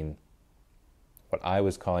between what I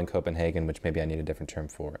was calling Copenhagen, which maybe I need a different term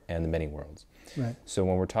for, and the many worlds. Right. So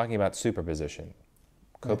when we're talking about superposition,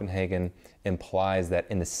 Copenhagen implies that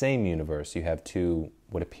in the same universe you have two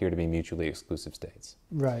what appear to be mutually exclusive states.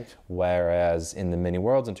 Right. Whereas in the many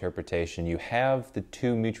worlds interpretation, you have the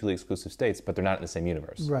two mutually exclusive states, but they're not in the same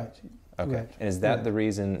universe. Right. Okay. Right. And is that the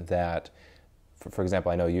reason that, for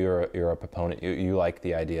example, I know you're a proponent, you like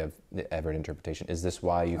the idea of the Everett interpretation. Is this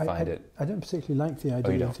why you find it? I don't particularly like the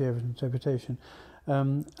idea of the Everett interpretation.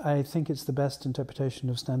 I think it's the best interpretation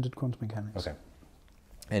of standard quantum mechanics. Okay.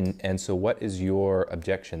 And so what is your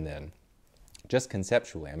objection then? Just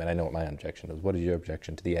conceptually, I mean, I know what my objection is. What is your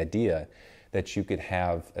objection to the idea that you could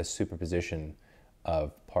have a superposition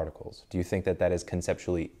of particles? Do you think that that is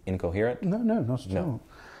conceptually incoherent? No, not at all.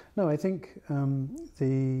 No, I think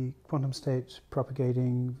the quantum state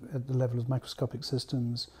propagating at the level of microscopic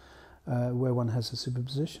systems where one has a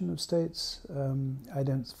superposition of states, I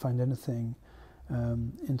don't find anything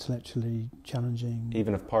intellectually challenging.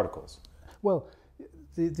 Even of particles? Well,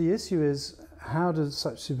 the issue is, how do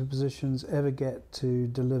such superpositions ever get to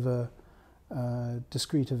deliver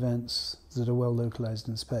discrete events that are well localized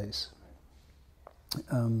in space.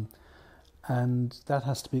 And that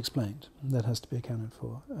has to be explained, that has to be accounted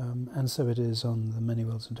for. And so it is on the many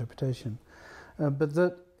worlds interpretation. But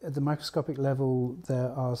that at the microscopic level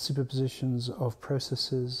there are superpositions of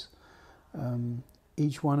processes,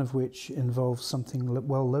 each one of which involves something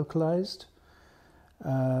well localized.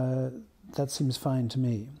 That seems fine to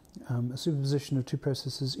me. A superposition of two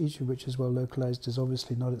processes, each of which is well localized, is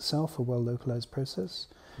obviously not itself a well localized process.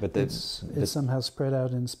 But it's somehow spread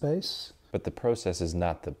out in space. But the process is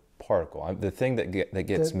not the particle. The thing that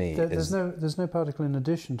gets me is there's no particle in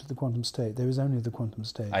addition to the quantum state. There is only the quantum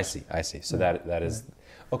state. I see. So that is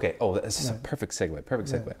okay. Oh, this is a perfect segue.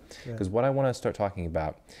 Because what I want to start talking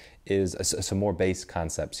about is some more base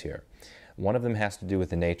concepts here. One of them has to do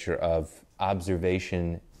with the nature of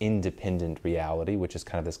observation independent reality, which is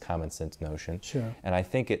kind of this common sense notion. Sure. And I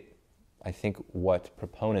think what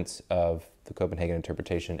proponents of the Copenhagen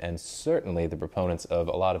interpretation, and certainly the proponents of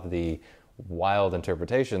a lot of the wild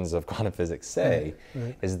interpretations of quantum physics say,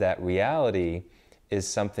 is that reality is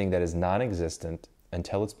something that is non-existent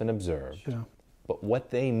until it's been observed. Sure. But what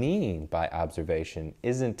they mean by observation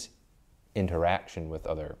isn't interaction with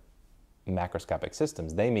other macroscopic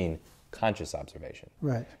systems. They mean conscious observation.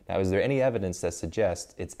 Right. Now, is there any evidence that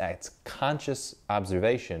suggests it's conscious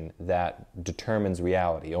observation that determines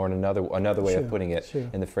reality? Or another way of putting it,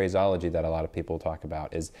 in the phraseology that a lot of people talk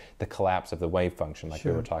about, is the collapse of the wave function, like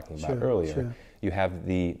we were talking about earlier. Sure. You have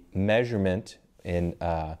the measurement in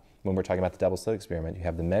when we're talking about the double slit experiment. You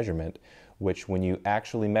have the measurement, which when you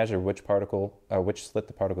actually measure which slit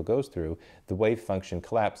the particle goes through, the wave function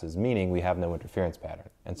collapses, meaning we have no interference pattern.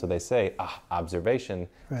 And so they say, observation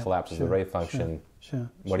collapses the wave function. Sure.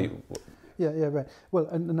 What do you? Yeah, right. Well,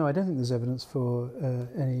 no, I don't think there's evidence for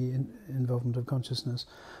any involvement of consciousness,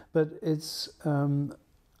 but it's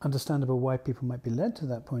understandable why people might be led to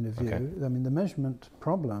that point of view. Okay. I mean, the measurement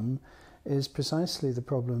problem is precisely the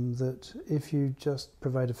problem that if you just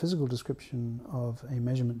provide a physical description of a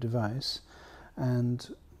measurement device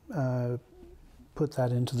and put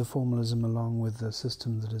that into the formalism along with the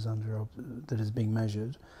system that is being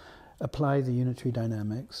measured, apply the unitary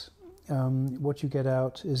dynamics, what you get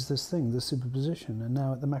out is this thing, the superposition. And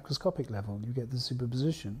now at the macroscopic level, you get the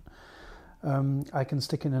superposition. I can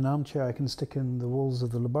stick in an armchair, I can stick in the walls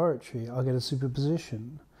of the laboratory, I'll get a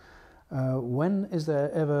superposition. When is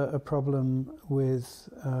there ever a problem with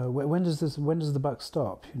when does the buck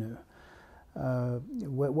stop?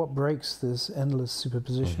 What breaks this endless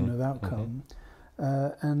superposition of outcome?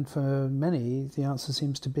 And for many, the answer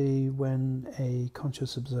seems to be when a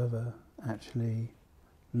conscious observer actually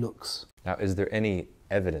looks. Now, is there any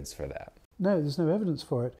evidence for that? No, there's no evidence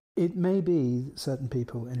for it. It may be that certain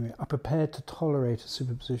people, anyway, are prepared to tolerate a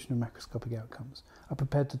superposition of macroscopic outcomes, are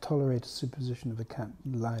prepared to tolerate a superposition of a cat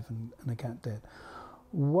alive and a cat dead.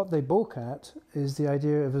 What they balk at is the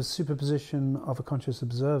idea of a superposition of a conscious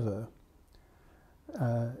observer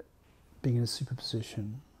being in a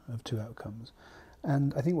superposition of two outcomes.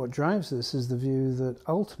 And I think what drives this is the view that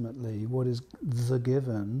ultimately what is the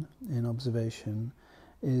given in observation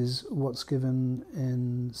is what's given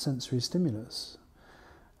in sensory stimulus.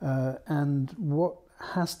 And what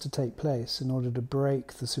has to take place in order to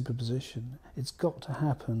break the superposition, it's got to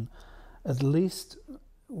happen at least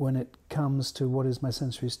when it comes to what is my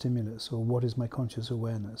sensory stimulus or what is my conscious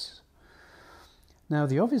awareness. Now,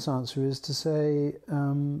 the obvious answer is to say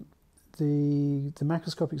the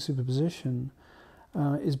macroscopic superposition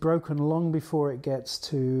is broken long before it gets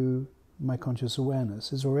to my conscious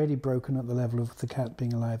awareness. It's already broken at the level of the cat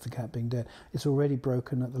being alive, the cat being dead. It's already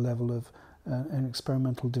broken at the level of an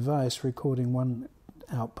experimental device recording one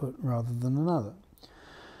output rather than another.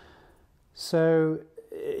 So,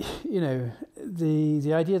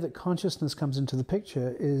 the idea that consciousness comes into the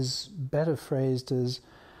picture is better phrased as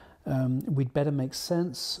we'd better make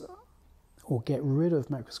sense or get rid of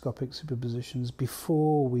macroscopic superpositions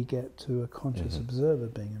before we get to a conscious observer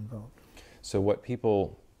being involved. So what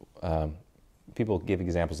people give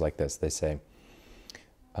examples like this. They say,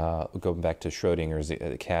 going back to Schrodinger's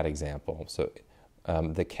cat example. So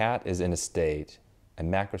the cat is in a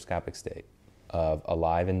macroscopic state of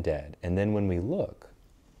alive and dead, and then when we look,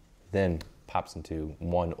 then pops into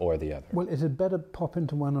one or the other. Well, it had better pop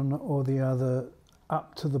into one or the other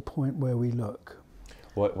up to the point where we look.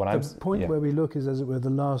 The point where we look is, as it were, the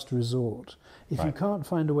last resort. If you can't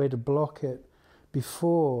find a way to block it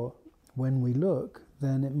before when we look,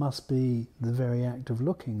 then it must be the very act of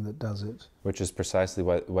looking that does it. Which is precisely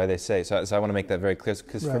why they say. So I want to make that very clear,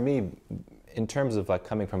 because for me, in terms of like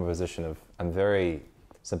coming from a position of, I'm very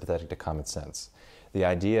sympathetic to common sense. The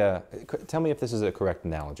idea, tell me if this is a correct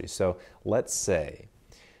analogy. So let's say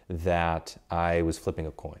that I was flipping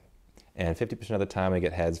a coin, and 50% of the time I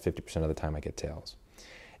get heads, 50% of the time I get tails.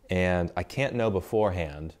 And I can't know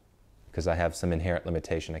beforehand, because I have some inherent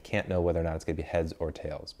limitation, I can't know whether or not it's going to be heads or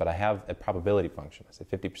tails, but I have a probability function. I say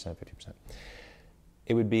 50%, 50%.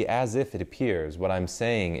 It would be as if it appears. What I'm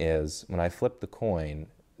saying is, when I flip the coin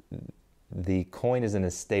is in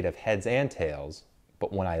a state of heads and tails,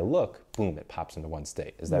 but when I look, boom, it pops into one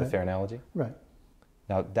state. Is that a fair analogy? Right.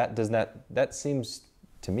 Now, that seems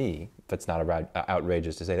to me, if it's not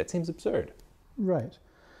outrageous to say, that seems absurd. Right.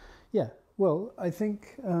 Yeah. Well, I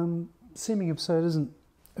think seeming absurd isn't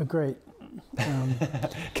a great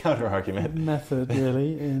counter-argument method,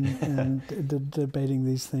 really, in debating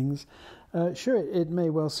these things. Sure, it may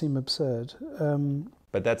well seem absurd.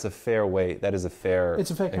 But that's a fair way. That is a fair.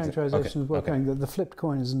 It's a fair characterization of what's going. The flipped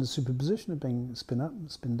coin is in a superposition of being spin up,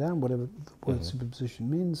 spin down, whatever the word superposition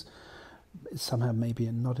means. It's somehow maybe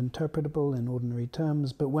not interpretable in ordinary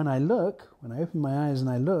terms. But when I open my eyes and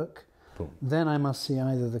I look, boom, then I must see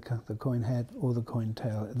either the coin head or the coin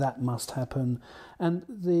tail. That must happen. And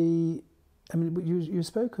you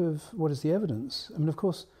spoke of what is the evidence. I mean, of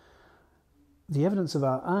course, the evidence of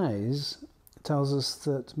our eyes tells us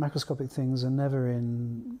that macroscopic things are never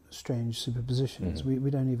in strange superpositions. Mm-hmm.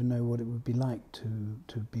 We don't even know what it would be like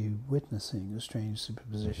to be witnessing a strange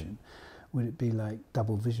superposition. Mm-hmm. Would it be like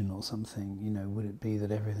double vision or something? Would it be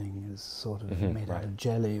that everything is sort of made out of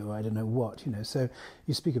jelly, or I don't know what? So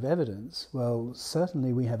you speak of evidence. Well,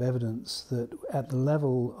 certainly we have evidence that at the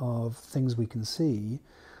level of things we can see,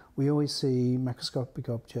 we always see macroscopic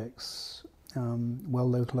objects well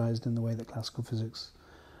localized in the way that classical physics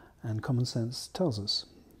and common sense tells us.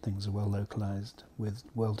 Things are well localized with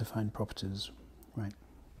well-defined properties, right?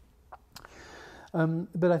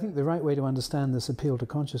 But I think the right way to understand this appeal to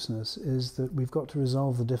consciousness is that we've got to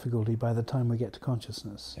resolve the difficulty by the time we get to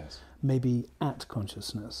consciousness. Yes. Maybe at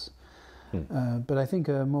consciousness. But I think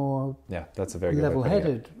a more that's a very good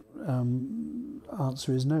level-headed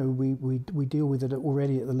answer is no. We deal with it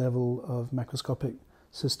already at the level of macroscopic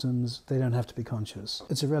systems. They don't have to be conscious.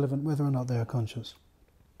 It's irrelevant whether or not they are conscious.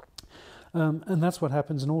 And that's what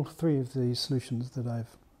happens in all three of the solutions that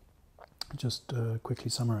I've just quickly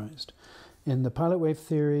summarized. In the pilot wave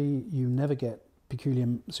theory, you never get peculiar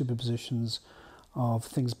superpositions of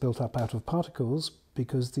things built up out of particles,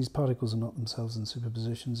 because these particles are not themselves in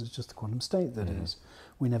superpositions. It's just the quantum state that is.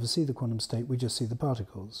 We never see the quantum state, we just see the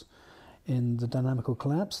particles. In the dynamical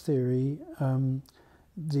collapse theory,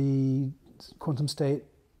 the quantum state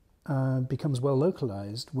becomes well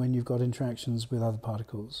localized when you've got interactions with other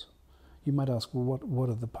particles. You might ask, well, what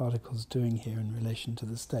are the particles doing here in relation to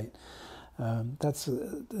the state? That's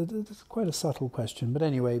quite a subtle question. But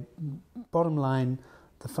anyway, bottom line,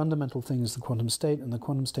 the fundamental thing is the quantum state, and the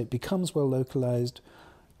quantum state becomes well localized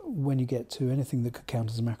when you get to anything that could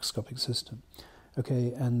count as a macroscopic system.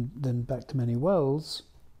 Okay, and then back to many worlds,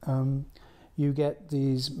 you get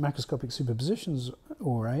these macroscopic superpositions,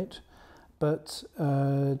 all right, but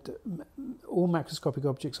all macroscopic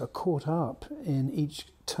objects are caught up in each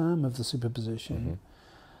term of the superposition,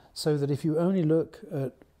 so that if you only look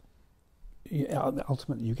at,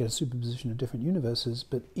 ultimately you get a superposition of different universes,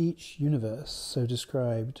 but each universe, so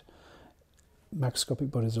described,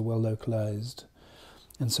 macroscopic bodies are well localized,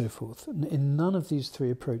 and so forth. In none of these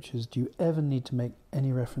three approaches do you ever need to make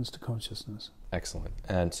any reference to consciousness. Excellent.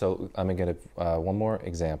 And so I'm going to give one more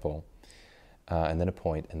example, and then a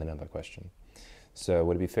point, and then another question. So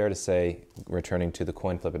would it be fair to say, returning to the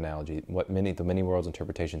coin flip analogy, what the many worlds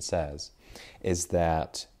interpretation says is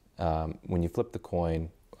that when you flip the coin,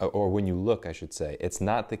 or when you look, I should say, it's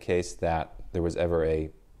not the case that there was ever a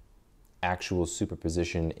actual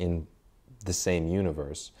superposition in the same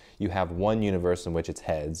universe. You have one universe in which it's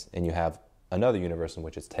heads, and you have another universe in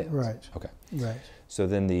which it's tails. Right. Okay. Right. So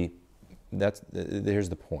then here's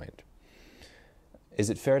the point. Is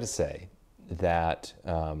it fair to say that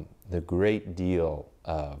the great deal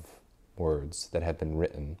of words that have been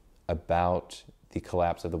written about the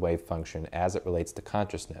collapse of the wave function as it relates to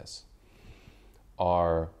consciousness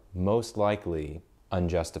are most likely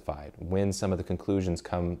unjustified when some of the conclusions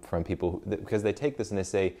come from people because they take this and they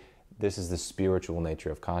say this is the spiritual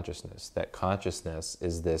nature of consciousness, that consciousness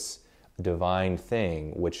is this divine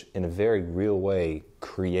thing which in a very real way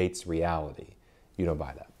creates reality. You don't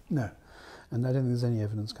buy that? No. And I don't think there's any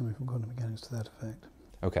evidence coming from quantum mechanics to that effect.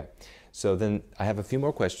 Okay. So then I have a few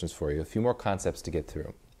more questions for you, a few more concepts to get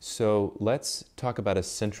through. So let's talk about a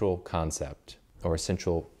central concept or a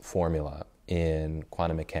central formula in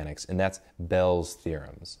quantum mechanics, and that's Bell's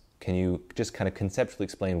theorems. Can you just kind of conceptually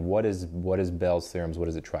explain what is Bell's theorems? What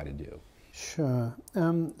does it try to do? Sure.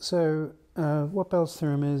 What Bell's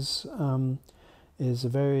theorem is a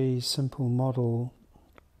very simple model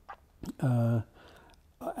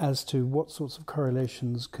as to what sorts of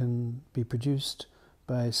correlations can be produced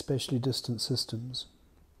by spatially distant systems.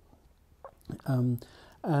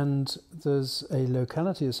 And there's a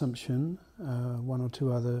locality assumption, one or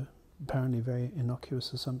two other apparently very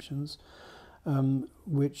innocuous assumptions,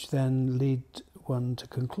 which then lead one to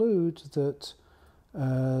conclude that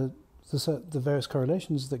the various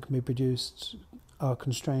correlations that can be produced are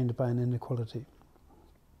constrained by an inequality.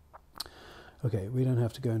 Okay, we don't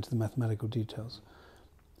have to go into the mathematical details.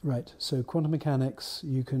 Right, so quantum mechanics,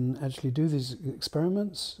 you can actually do these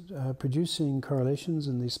experiments producing correlations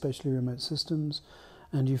in these spatially remote systems,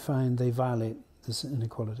 and you find they violate this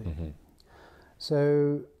inequality. Mm-hmm.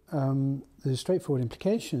 So the straightforward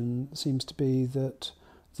implication seems to be that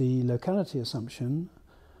the locality assumption,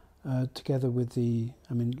 together with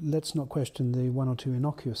let's not question the one or two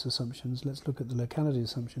innocuous assumptions, let's look at the locality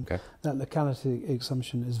assumption. Okay. That locality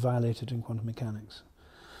assumption is violated in quantum mechanics.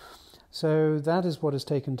 So that is what is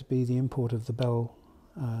taken to be the import of the Bell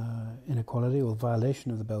inequality, or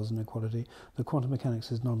violation of the Bell's inequality, that quantum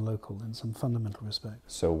mechanics is non-local in some fundamental respect.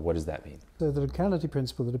 So what does that mean? So the locality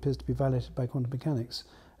principle that appears to be violated by quantum mechanics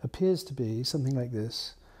appears to be something like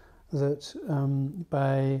this, that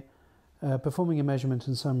by performing a measurement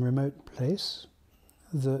in some remote place,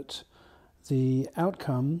 that the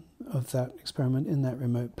outcome of that experiment in that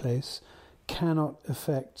remote place cannot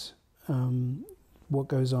affect what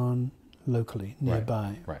goes on locally,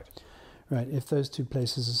 nearby. Right. If those two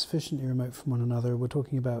places are sufficiently remote from one another, we're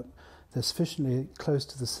talking about they're sufficiently close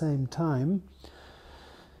to the same time,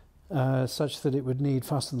 such that it would need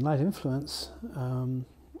faster than light influence.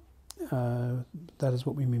 That is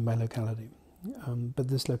what we mean by locality. But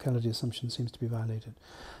this locality assumption seems to be violated.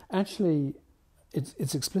 Actually,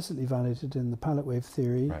 it's explicitly violated in the pilot wave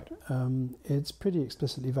theory. Right. It's pretty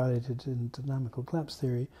explicitly violated in dynamical collapse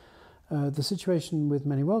theory. The situation with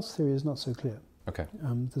many worlds theory is not so clear. Okay.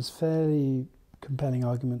 There's fairly compelling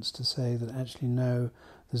arguments to say that actually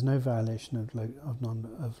there's no violation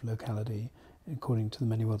of locality according to the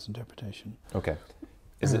many worlds interpretation. Okay.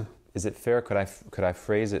 Is it fair? Could I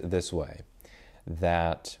phrase it this way,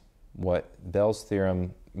 that what Bell's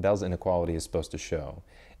inequality is supposed to show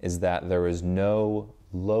is that there is no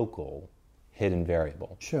local hidden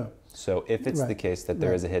variable. Sure. So if it's the case that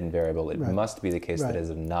there is a hidden variable, it must be the case that it is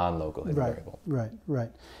a non-local hidden variable.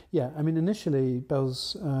 Right. Yeah, initially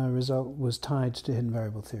Bell's result was tied to hidden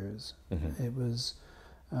variable theories. Mm-hmm. It was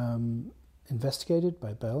investigated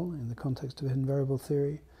by Bell in the context of hidden variable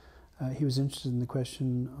theory. He was interested in the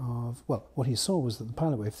question of, what he saw was that the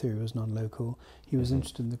pilot wave theory was non-local. He was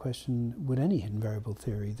interested in the question, would any hidden variable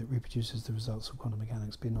theory that reproduces the results of quantum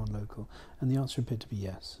mechanics be non-local? And the answer appeared to be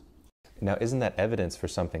yes. Now, isn't that evidence for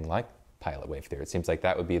something like pilot wave theory? It seems like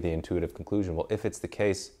that would be the intuitive conclusion. Well, if it's the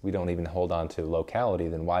case, we don't even hold on to locality,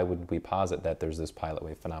 then why would we posit that there's this pilot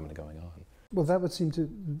wave phenomena going on? Well, that would seem to,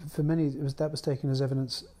 for many, that was taken as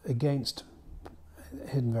evidence against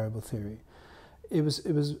hidden variable theory. It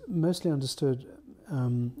was mostly understood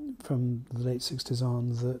from the late 60s on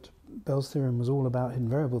that Bell's theorem was all about hidden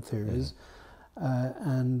variable theories,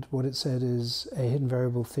 and what it said is a hidden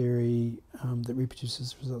variable theory that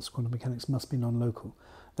reproduces the results of quantum mechanics must be non-local.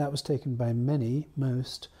 That was taken by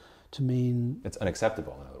most, to mean... It's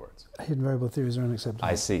unacceptable, in other words. Hidden variable theories are unacceptable.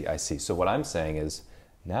 I see. So what I'm saying is,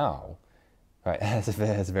 now... Right,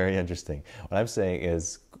 that's very interesting. What I'm saying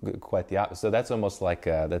is quite the opposite. So that's almost like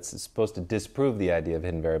that's supposed to disprove the idea of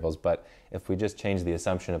hidden variables, but if we just change the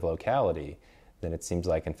assumption of locality, then it seems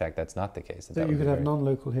like, in fact, that's not the case. That you could have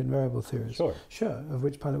non-local hidden variable theories. Sure, of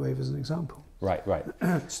which pilot wave is an example. Right.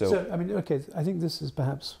 So I think this is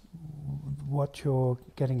perhaps what you're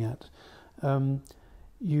getting at.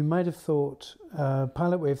 You might have thought,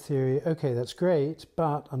 pilot wave theory, okay, that's great,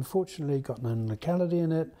 but unfortunately got no locality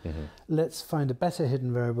in it. Mm-hmm. Let's find a better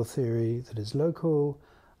hidden variable theory that is local.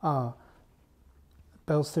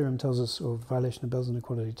 Bell's theorem tells us, or violation of Bell's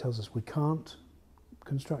inequality tells us we can't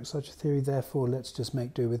construct such a theory, therefore let's just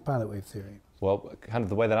make do with pilot wave theory. Well, kind of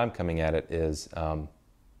the way that I'm coming at it is, I'm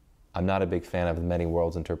not a big fan of the many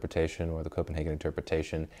worlds interpretation or the Copenhagen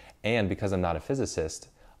interpretation, and because I'm not a physicist,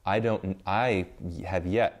 I have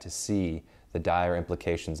yet to see the dire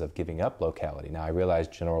implications of giving up locality. Now, I realize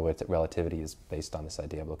general relativity is based on this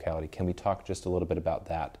idea of locality. Can we talk just a little bit about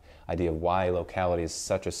that idea of why locality is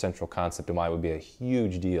such a central concept and why it would be a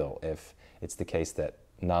huge deal if it's the case that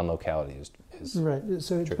non-locality is right.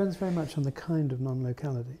 So it true. Depends very much on the kind of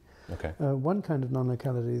non-locality. Okay. One kind of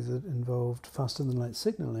non-locality that involved faster than light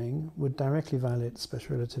signaling would directly violate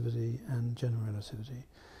special relativity and general relativity.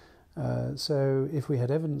 So if we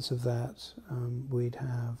had evidence of that, we'd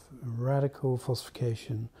have a radical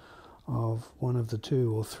falsification of one of the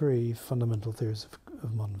 2 or 3 fundamental theories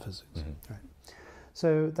of modern physics. Right.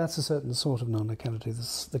 So that's a certain sort of non-locality,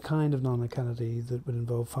 the kind of non-locality that would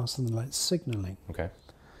involve faster-than-light signaling.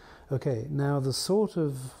 Okay, now the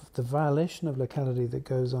violation of locality that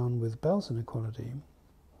goes on with Bell's inequality,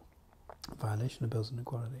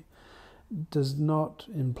 does not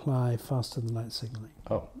imply faster-than-light signaling.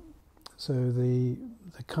 So the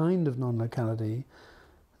kind of non-locality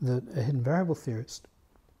that a hidden variable theorist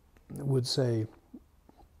would say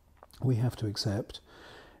we have to accept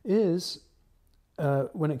is,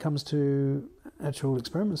 when it comes to actual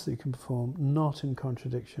experiments that you can perform, not in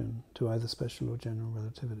contradiction to either special or general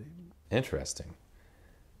relativity. Interesting.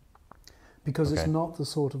 Because it's not the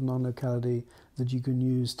sort of non-locality that you can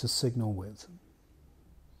use to signal with.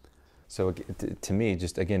 So to me,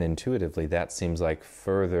 just again intuitively, that seems like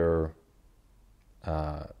further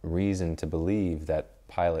reason to believe that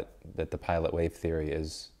the pilot wave theory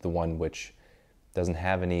is the one which doesn't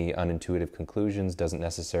have any unintuitive conclusions, doesn't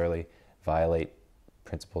necessarily violate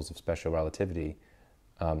principles of special relativity.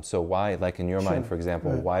 So why, like in your mind, for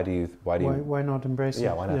example, why not embrace it?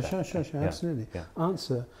 Yeah, why not? Sure, absolutely. Yeah.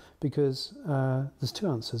 Answer, because there's 2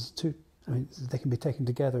 answers. They can be taken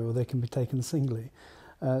together or they can be taken singly.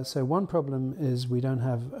 So one problem is we don't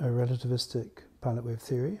have a relativistic pilot wave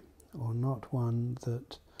theory, or not one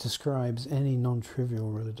that describes any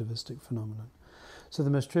non-trivial relativistic phenomenon. So the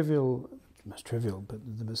most trivial, but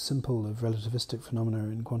the most simple of relativistic phenomena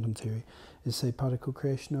in quantum theory is, say, particle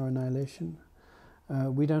creation or annihilation.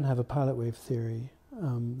 We don't have a pilot wave theory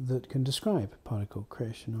that can describe particle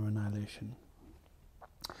creation or annihilation.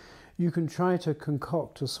 You can try to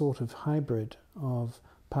concoct a sort of hybrid of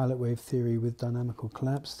pilot wave theory with dynamical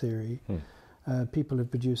collapse theory. People have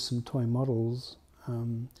produced some toy models,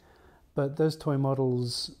 but those toy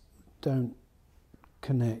models don't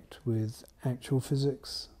connect with actual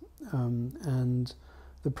physics, and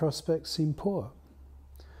the prospects seem poor.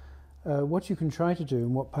 What you can try to do,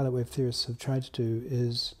 and what pilot wave theorists have tried to do,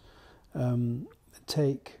 is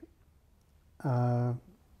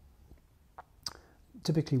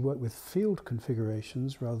typically work with field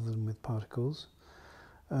configurations rather than with particles.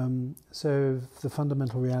 So the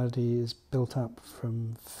fundamental reality is built up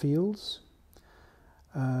from fields,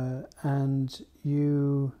 and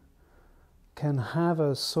you can have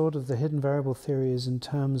a sort of the hidden variable theory is in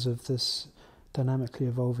terms of this dynamically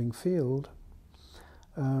evolving field.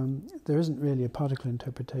 There isn't really a particle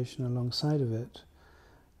interpretation alongside of it,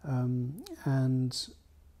 and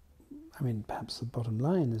I mean, perhaps the bottom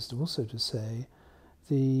line is also to say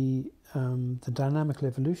the dynamical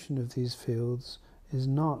evolution of these fields is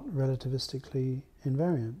not relativistically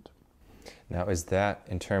invariant. Now, is that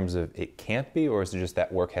in terms of it can't be, or is it just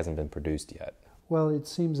that work hasn't been produced yet? Well, it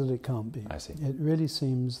seems that it can't be. I see. It really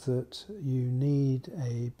seems that you need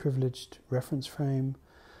a privileged reference frame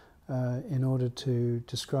in order to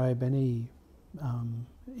describe any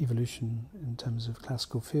evolution in terms of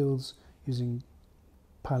classical fields using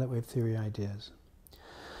pilot wave theory ideas.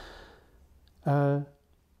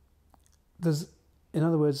 In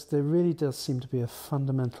other words, there really does seem to be a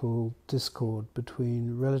fundamental discord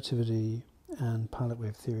between relativity and pilot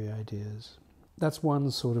wave theory ideas. That's one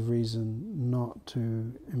sort of reason not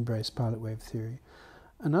to embrace pilot wave theory.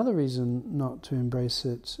 Another reason not to embrace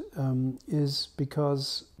it is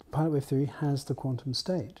because pilot wave theory has the quantum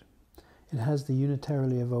state. It has the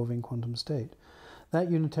unitarily evolving quantum state. That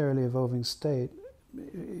unitarily evolving state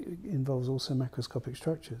involves also macroscopic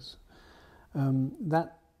structures.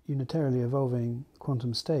 That unitarily evolving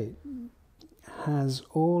quantum state has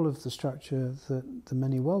all of the structure that the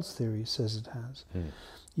many worlds theory says it has.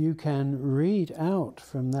 You can read out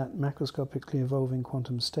from that macroscopically evolving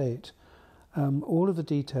quantum state all of the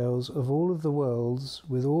details of all of the worlds,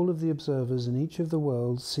 with all of the observers in each of the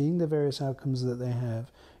worlds seeing the various outcomes that they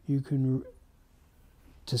have. You can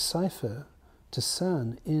discern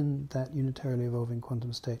in that unitarily evolving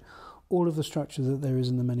quantum state all of the structure that there is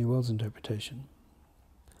in the many worlds interpretation.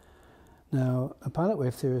 Now, a pilot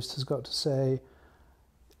wave theorist has got to say,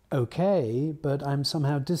 okay, but I'm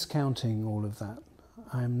somehow discounting all of that.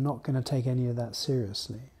 I'm not going to take any of that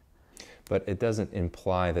seriously. But it doesn't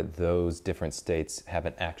imply that those different states have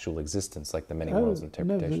an actual existence, like the many worlds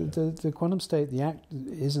interpretation. No, the quantum state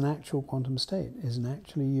is an actual quantum state, is an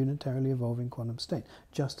actually unitarily evolving quantum state,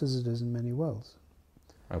 just as it is in many worlds.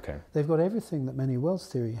 Okay. They've got everything that many worlds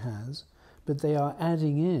theory has, but they are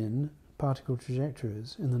adding in particle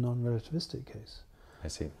trajectories in the non-relativistic case. I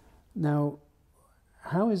see. Now,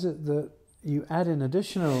 how is it that you add in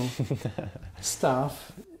additional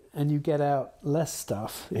stuff and you get out less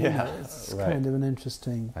stuff. It's kind of an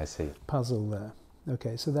interesting puzzle there.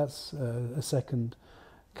 Okay, so that's a second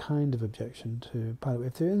kind of objection to pilot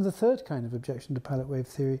wave theory. And the third kind of objection to pilot wave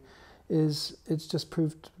theory is it's just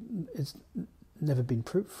proved it's never been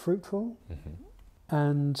fruitful,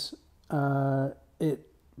 and it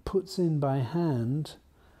puts in by hand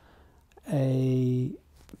a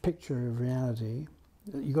picture of reality.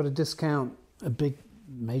 You've got to discount a big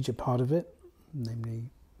major part of it, namely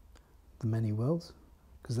the many worlds,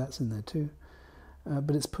 because that's in there too.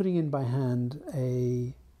 But it's putting in by hand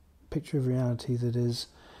a picture of reality that is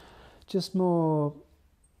just more,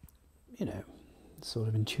 sort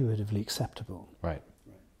of intuitively acceptable. Right.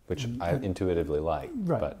 Which I intuitively like.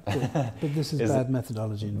 Right. But this is bad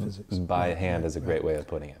methodology in physics. By hand is a great way of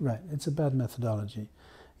putting it. Right. It's a bad methodology.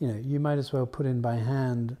 You might as well put in by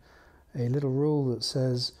hand a little rule that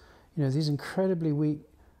says, these incredibly weak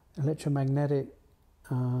electromagnetic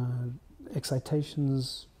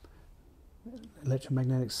excitations,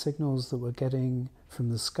 electromagnetic signals that we're getting from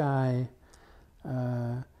the sky,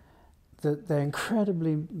 that they're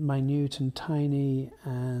incredibly minute and tiny,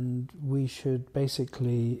 and we should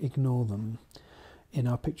basically ignore them in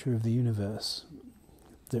our picture of the universe.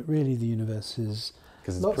 That really the universe is...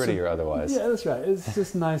 Because it's prettier otherwise. Yeah, that's right. It's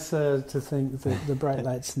just nicer to think that the bright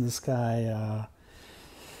lights in the sky are...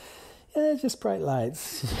 just bright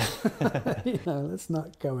lights. Let's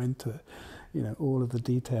not go into, all of the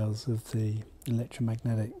details of the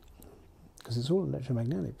electromagnetic, because it's all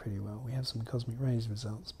electromagnetic pretty well. We have some cosmic rays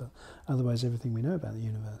results, but otherwise everything we know about the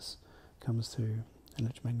universe comes through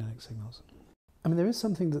electromagnetic signals. I mean, there is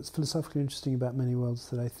something that's philosophically interesting about many worlds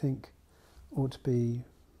that I think ought to be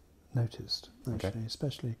noticed, actually,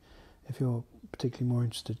 especially if you're particularly more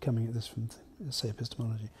interested coming at this from, say,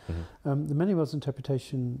 epistemology. The many worlds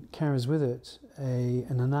interpretation carries with it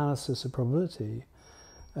an analysis of probability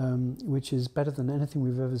which is better than anything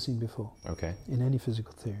we've ever seen before in any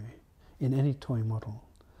physical theory, in any toy model.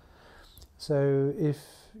 So if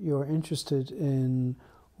you're interested in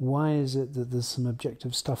why is it that there's some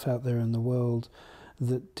objective stuff out there in the world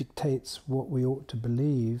that dictates what we ought to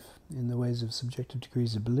believe in the ways of subjective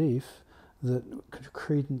degrees of belief that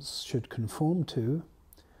credence should conform to,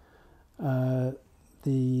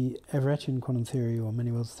 the Everettian quantum theory or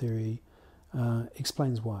many worlds theory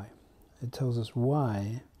explains why. It tells us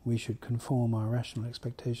why we should conform our rational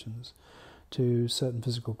expectations to certain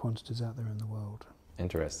physical quantities out there in the world.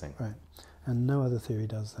 Interesting. Right. And no other theory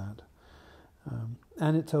does that.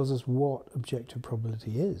 And it tells us what objective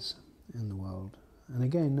probability is in the world. And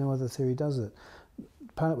again, no other theory does it.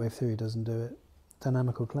 Pilot wave theory doesn't do it.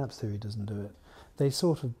 Dynamical collapse theory doesn't do it. They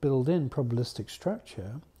sort of build in probabilistic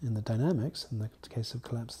structure in the dynamics, in the case of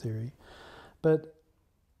collapse theory. But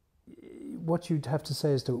what you'd have to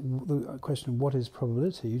say is to the question of what is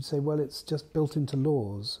probability, you'd say, well, it's just built into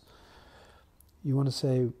laws. You want to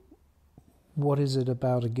say, what is it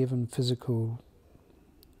about a given physical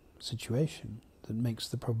situation that makes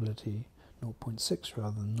the probability 0.6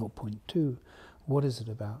 rather than 0.2? What is it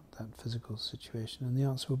about that physical situation? And the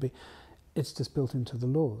answer will be, it's just built into the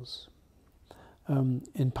laws.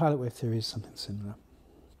 In pilot wave theory is something similar.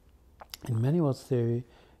 In many worlds theory,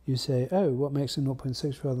 you say, oh, what makes it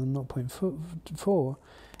 0.6 rather than 0.4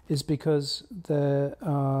 is because there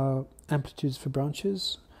are amplitudes for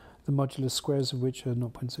branches, the modulus squares of which are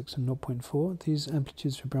 0.6 and 0.4. These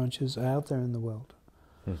amplitudes for branches are out there in the world.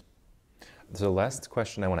 So the last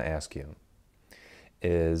question I want to ask you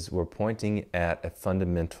is, we're pointing at a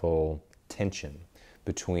fundamental tension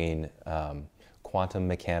between quantum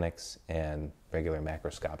mechanics and regular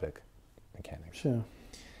macroscopic mechanics. Sure.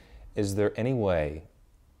 Is there any way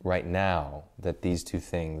right now that these two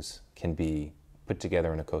things can be put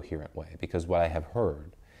together in a coherent way? Because what I have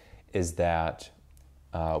heard is that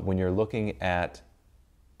when you're looking at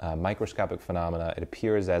microscopic phenomena, it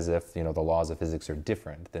appears as if the laws of physics are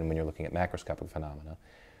different than when you're looking at macroscopic phenomena.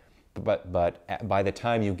 But by the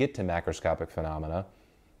time you get to macroscopic phenomena,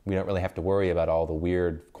 we don't really have to worry about all the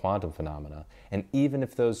weird quantum phenomena. And even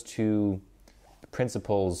if those two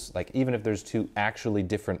principles, even if there's two actually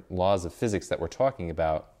different laws of physics that we're talking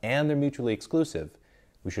about, and they're mutually exclusive,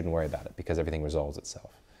 we shouldn't worry about it because everything resolves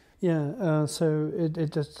itself. Yeah, so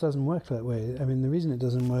it just doesn't work that way. I mean, the reason it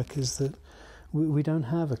doesn't work is that we don't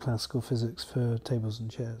have a classical physics for tables and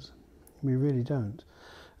chairs. We really don't.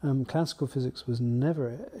 Classical physics was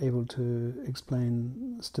never able to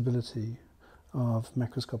explain stability of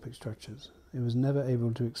macroscopic structures. It was never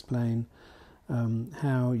able to explain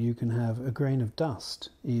how you can have a grain of dust,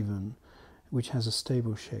 even, which has a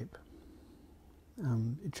stable shape.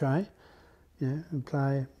 Apply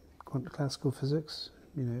classical physics,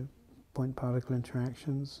 point-particle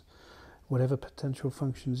interactions, whatever potential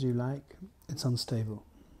functions you like, it's unstable.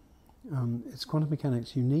 It's quantum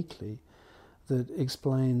mechanics uniquely that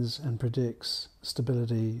explains and predicts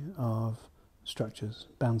stability of structures,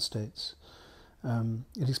 bound states.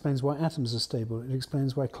 It explains why atoms are stable. It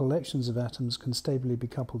explains why collections of atoms can stably be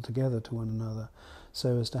coupled together to one another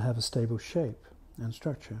so as to have a stable shape and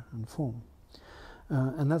structure and form.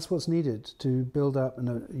 And that's what's needed to build up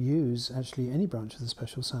and use actually any branch of the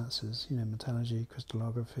special sciences, metallurgy,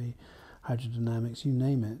 crystallography, hydrodynamics, you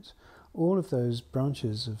name it. All of those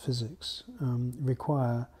branches of physics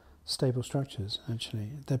require stable structures,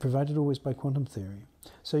 actually. They're provided always by quantum theory.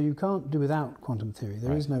 So you can't do without quantum theory.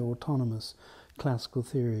 There is no autonomous classical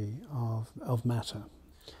theory of matter.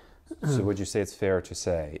 So would you say it's fair to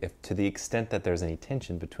say, if to the extent that there's any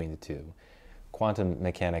tension between the two, quantum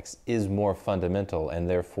mechanics is more fundamental, and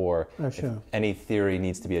therefore if any theory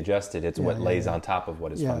needs to be adjusted, it's what lays on top of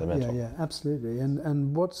what is fundamental? Yeah, absolutely.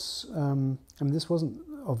 And what's... this wasn't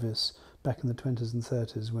obvious back in the 20s and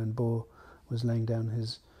 30s when Bohr was laying down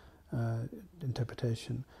his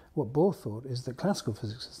interpretation. What Bohr thought is that classical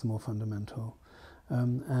physics is the more fundamental,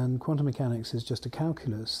 and quantum mechanics is just a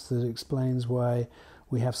calculus that explains why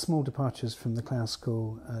we have small departures from the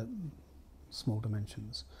classical at small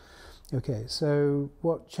dimensions. Okay, so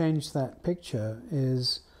what changed that picture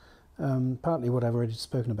is partly what I've already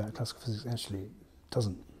spoken about. Classical physics actually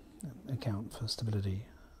doesn't account for stability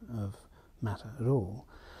of matter at all.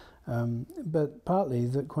 But partly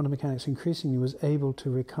that quantum mechanics increasingly was able to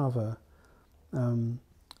recover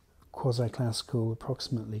quasi-classical,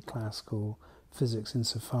 approximately classical physics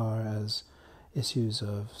insofar as issues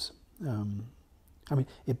of...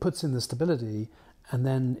 it puts in the stability, and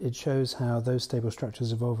then it shows how those stable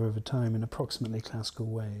structures evolve over time in approximately classical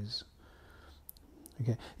ways.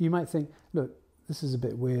 Okay, you might think, look, this is a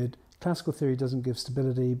bit weird. Classical theory doesn't give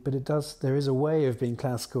stability, but it does. There is a way of being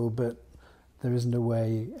classical, but there isn't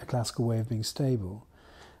a classical way of being stable.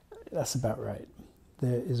 That's about right.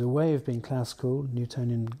 There is a way of being classical,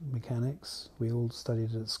 Newtonian mechanics. We all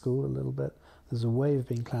studied it at school a little bit. There's a way of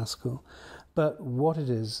being classical, but what it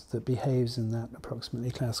is that behaves in that approximately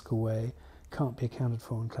classical way can't be accounted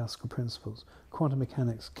for in classical principles. Quantum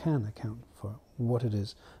mechanics can account for what it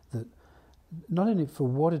is that, not only for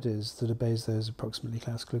what it is that obeys those approximately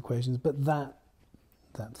classical equations, but that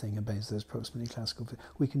thing obeys those approximately classical.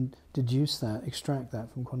 We can deduce that, extract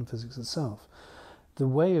that from quantum physics itself. The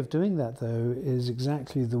way of doing that, though, is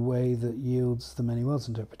exactly the way that yields the many worlds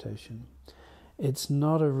interpretation. It's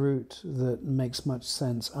not a route that makes much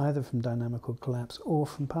sense either from dynamical collapse or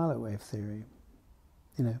from pilot wave theory.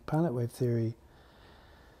 Pilot wave theory,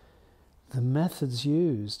 the methods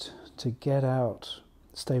used to get out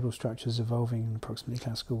stable structures evolving in approximately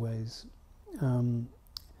classical ways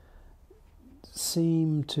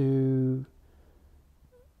seem to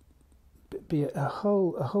be a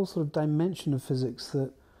whole sort of dimension of physics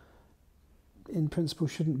that in principle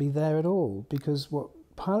shouldn't be there at all, because what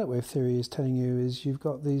pilot wave theory is telling you is you've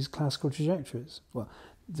got these classical trajectories. Well,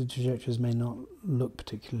 the trajectories may not look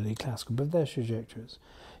particularly classical, but they're trajectories.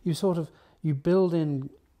 You build in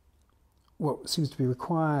what seems to be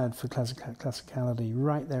required for classicality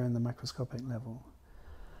right there in the microscopic level.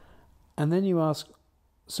 And then you ask,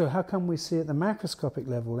 so how come we see at the macroscopic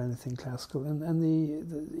level anything classical? And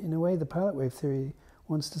in a way, the pilot wave theory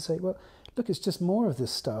wants to say, well, look, it's just more of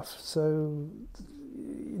this stuff. So,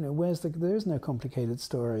 there is no complicated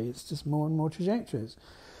story. It's just more and more trajectories.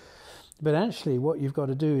 But actually, what you've got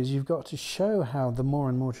to do is you've got to show how the more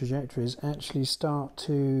and more trajectories actually start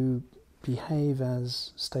to behave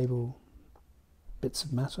as stable bits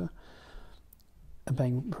of matter,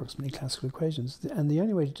 obeying approximately classical equations. And the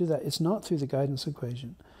only way to do that is not through the guidance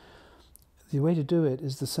equation. The way to do it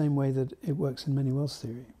is the same way that it works in many worlds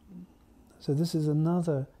theory. So this is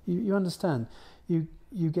another... You understand, you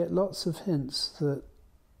get lots of hints that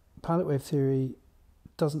pilot wave theory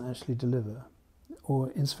doesn't actually deliver,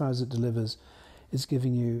 or insofar as it delivers, it's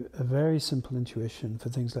giving you a very simple intuition for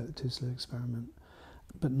things like the two-slit experiment,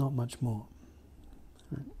 but not much more.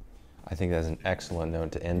 Right. I think that's an excellent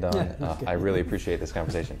note to end on. Okay. I really appreciate this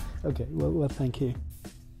conversation. Okay, well, thank you.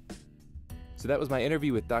 So that was my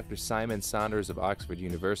interview with Dr. Simon Saunders of Oxford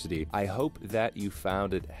University. I hope that you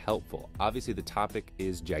found it helpful. Obviously, the topic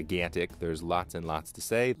is gigantic. There's lots and lots to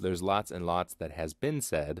say. There's lots and lots that has been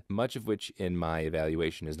said, much of which in my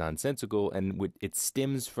evaluation is nonsensical, and it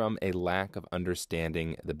stems from a lack of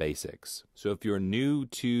understanding the basics. So if you're new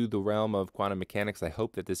to the realm of quantum mechanics, I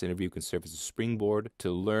hope that this interview can serve as a springboard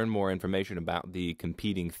to learn more information about the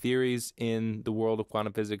competing theories in the world of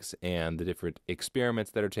quantum physics and the different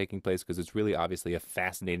experiments that are taking place, because it's really clearly, obviously, a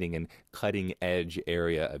fascinating and cutting-edge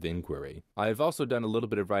area of inquiry. I've also done a little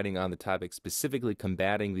bit of writing on the topic specifically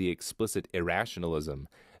combating the explicit irrationalism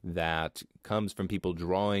that comes from people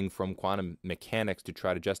drawing from quantum mechanics to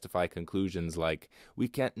try to justify conclusions like, we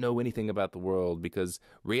can't know anything about the world because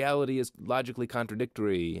reality is logically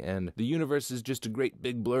contradictory, and the universe is just a great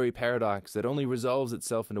big blurry paradox that only resolves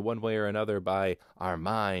itself into one way or another by our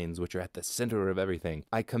minds, which are at the center of everything.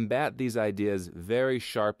 I combat these ideas very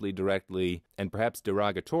sharply, directly, and perhaps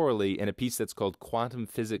derogatorily in a piece that's called Quantum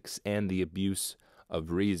Physics and the Abuse of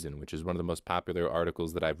Reason, which is one of the most popular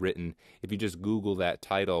articles that I've written. If you just Google that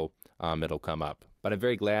title, it'll come up. But I'm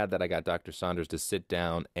very glad that I got Dr. Saunders to sit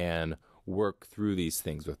down and work through these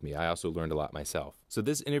things with me. I also learned a lot myself. So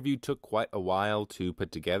this interview took quite a while to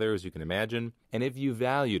put together, as you can imagine. And if you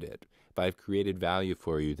valued it, if I've created value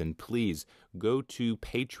for you, then please go to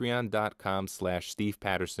patreon.com/Steve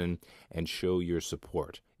Patterson and show your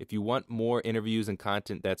support. If you want more interviews and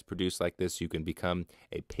content that's produced like this, you can become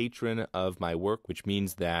a patron of my work, which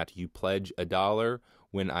means that you pledge $1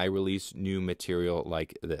 when I release new material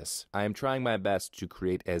like this. I am trying my best to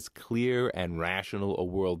create as clear and rational a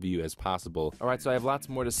worldview as possible. All right, so I have lots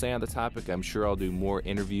more to say on the topic. I'm sure I'll do more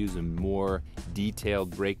interviews and more detailed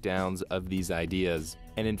breakdowns of these ideas.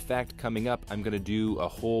 And in fact, coming up, I'm going to do a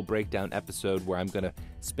whole breakdown episode where I'm going to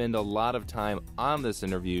spend a lot of time on this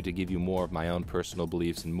interview to give you more of my own personal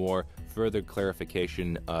beliefs and more further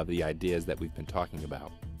clarification of the ideas that we've been talking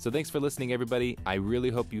about. So thanks for listening, everybody. I really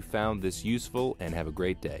hope you found this useful, and have a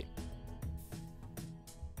great day.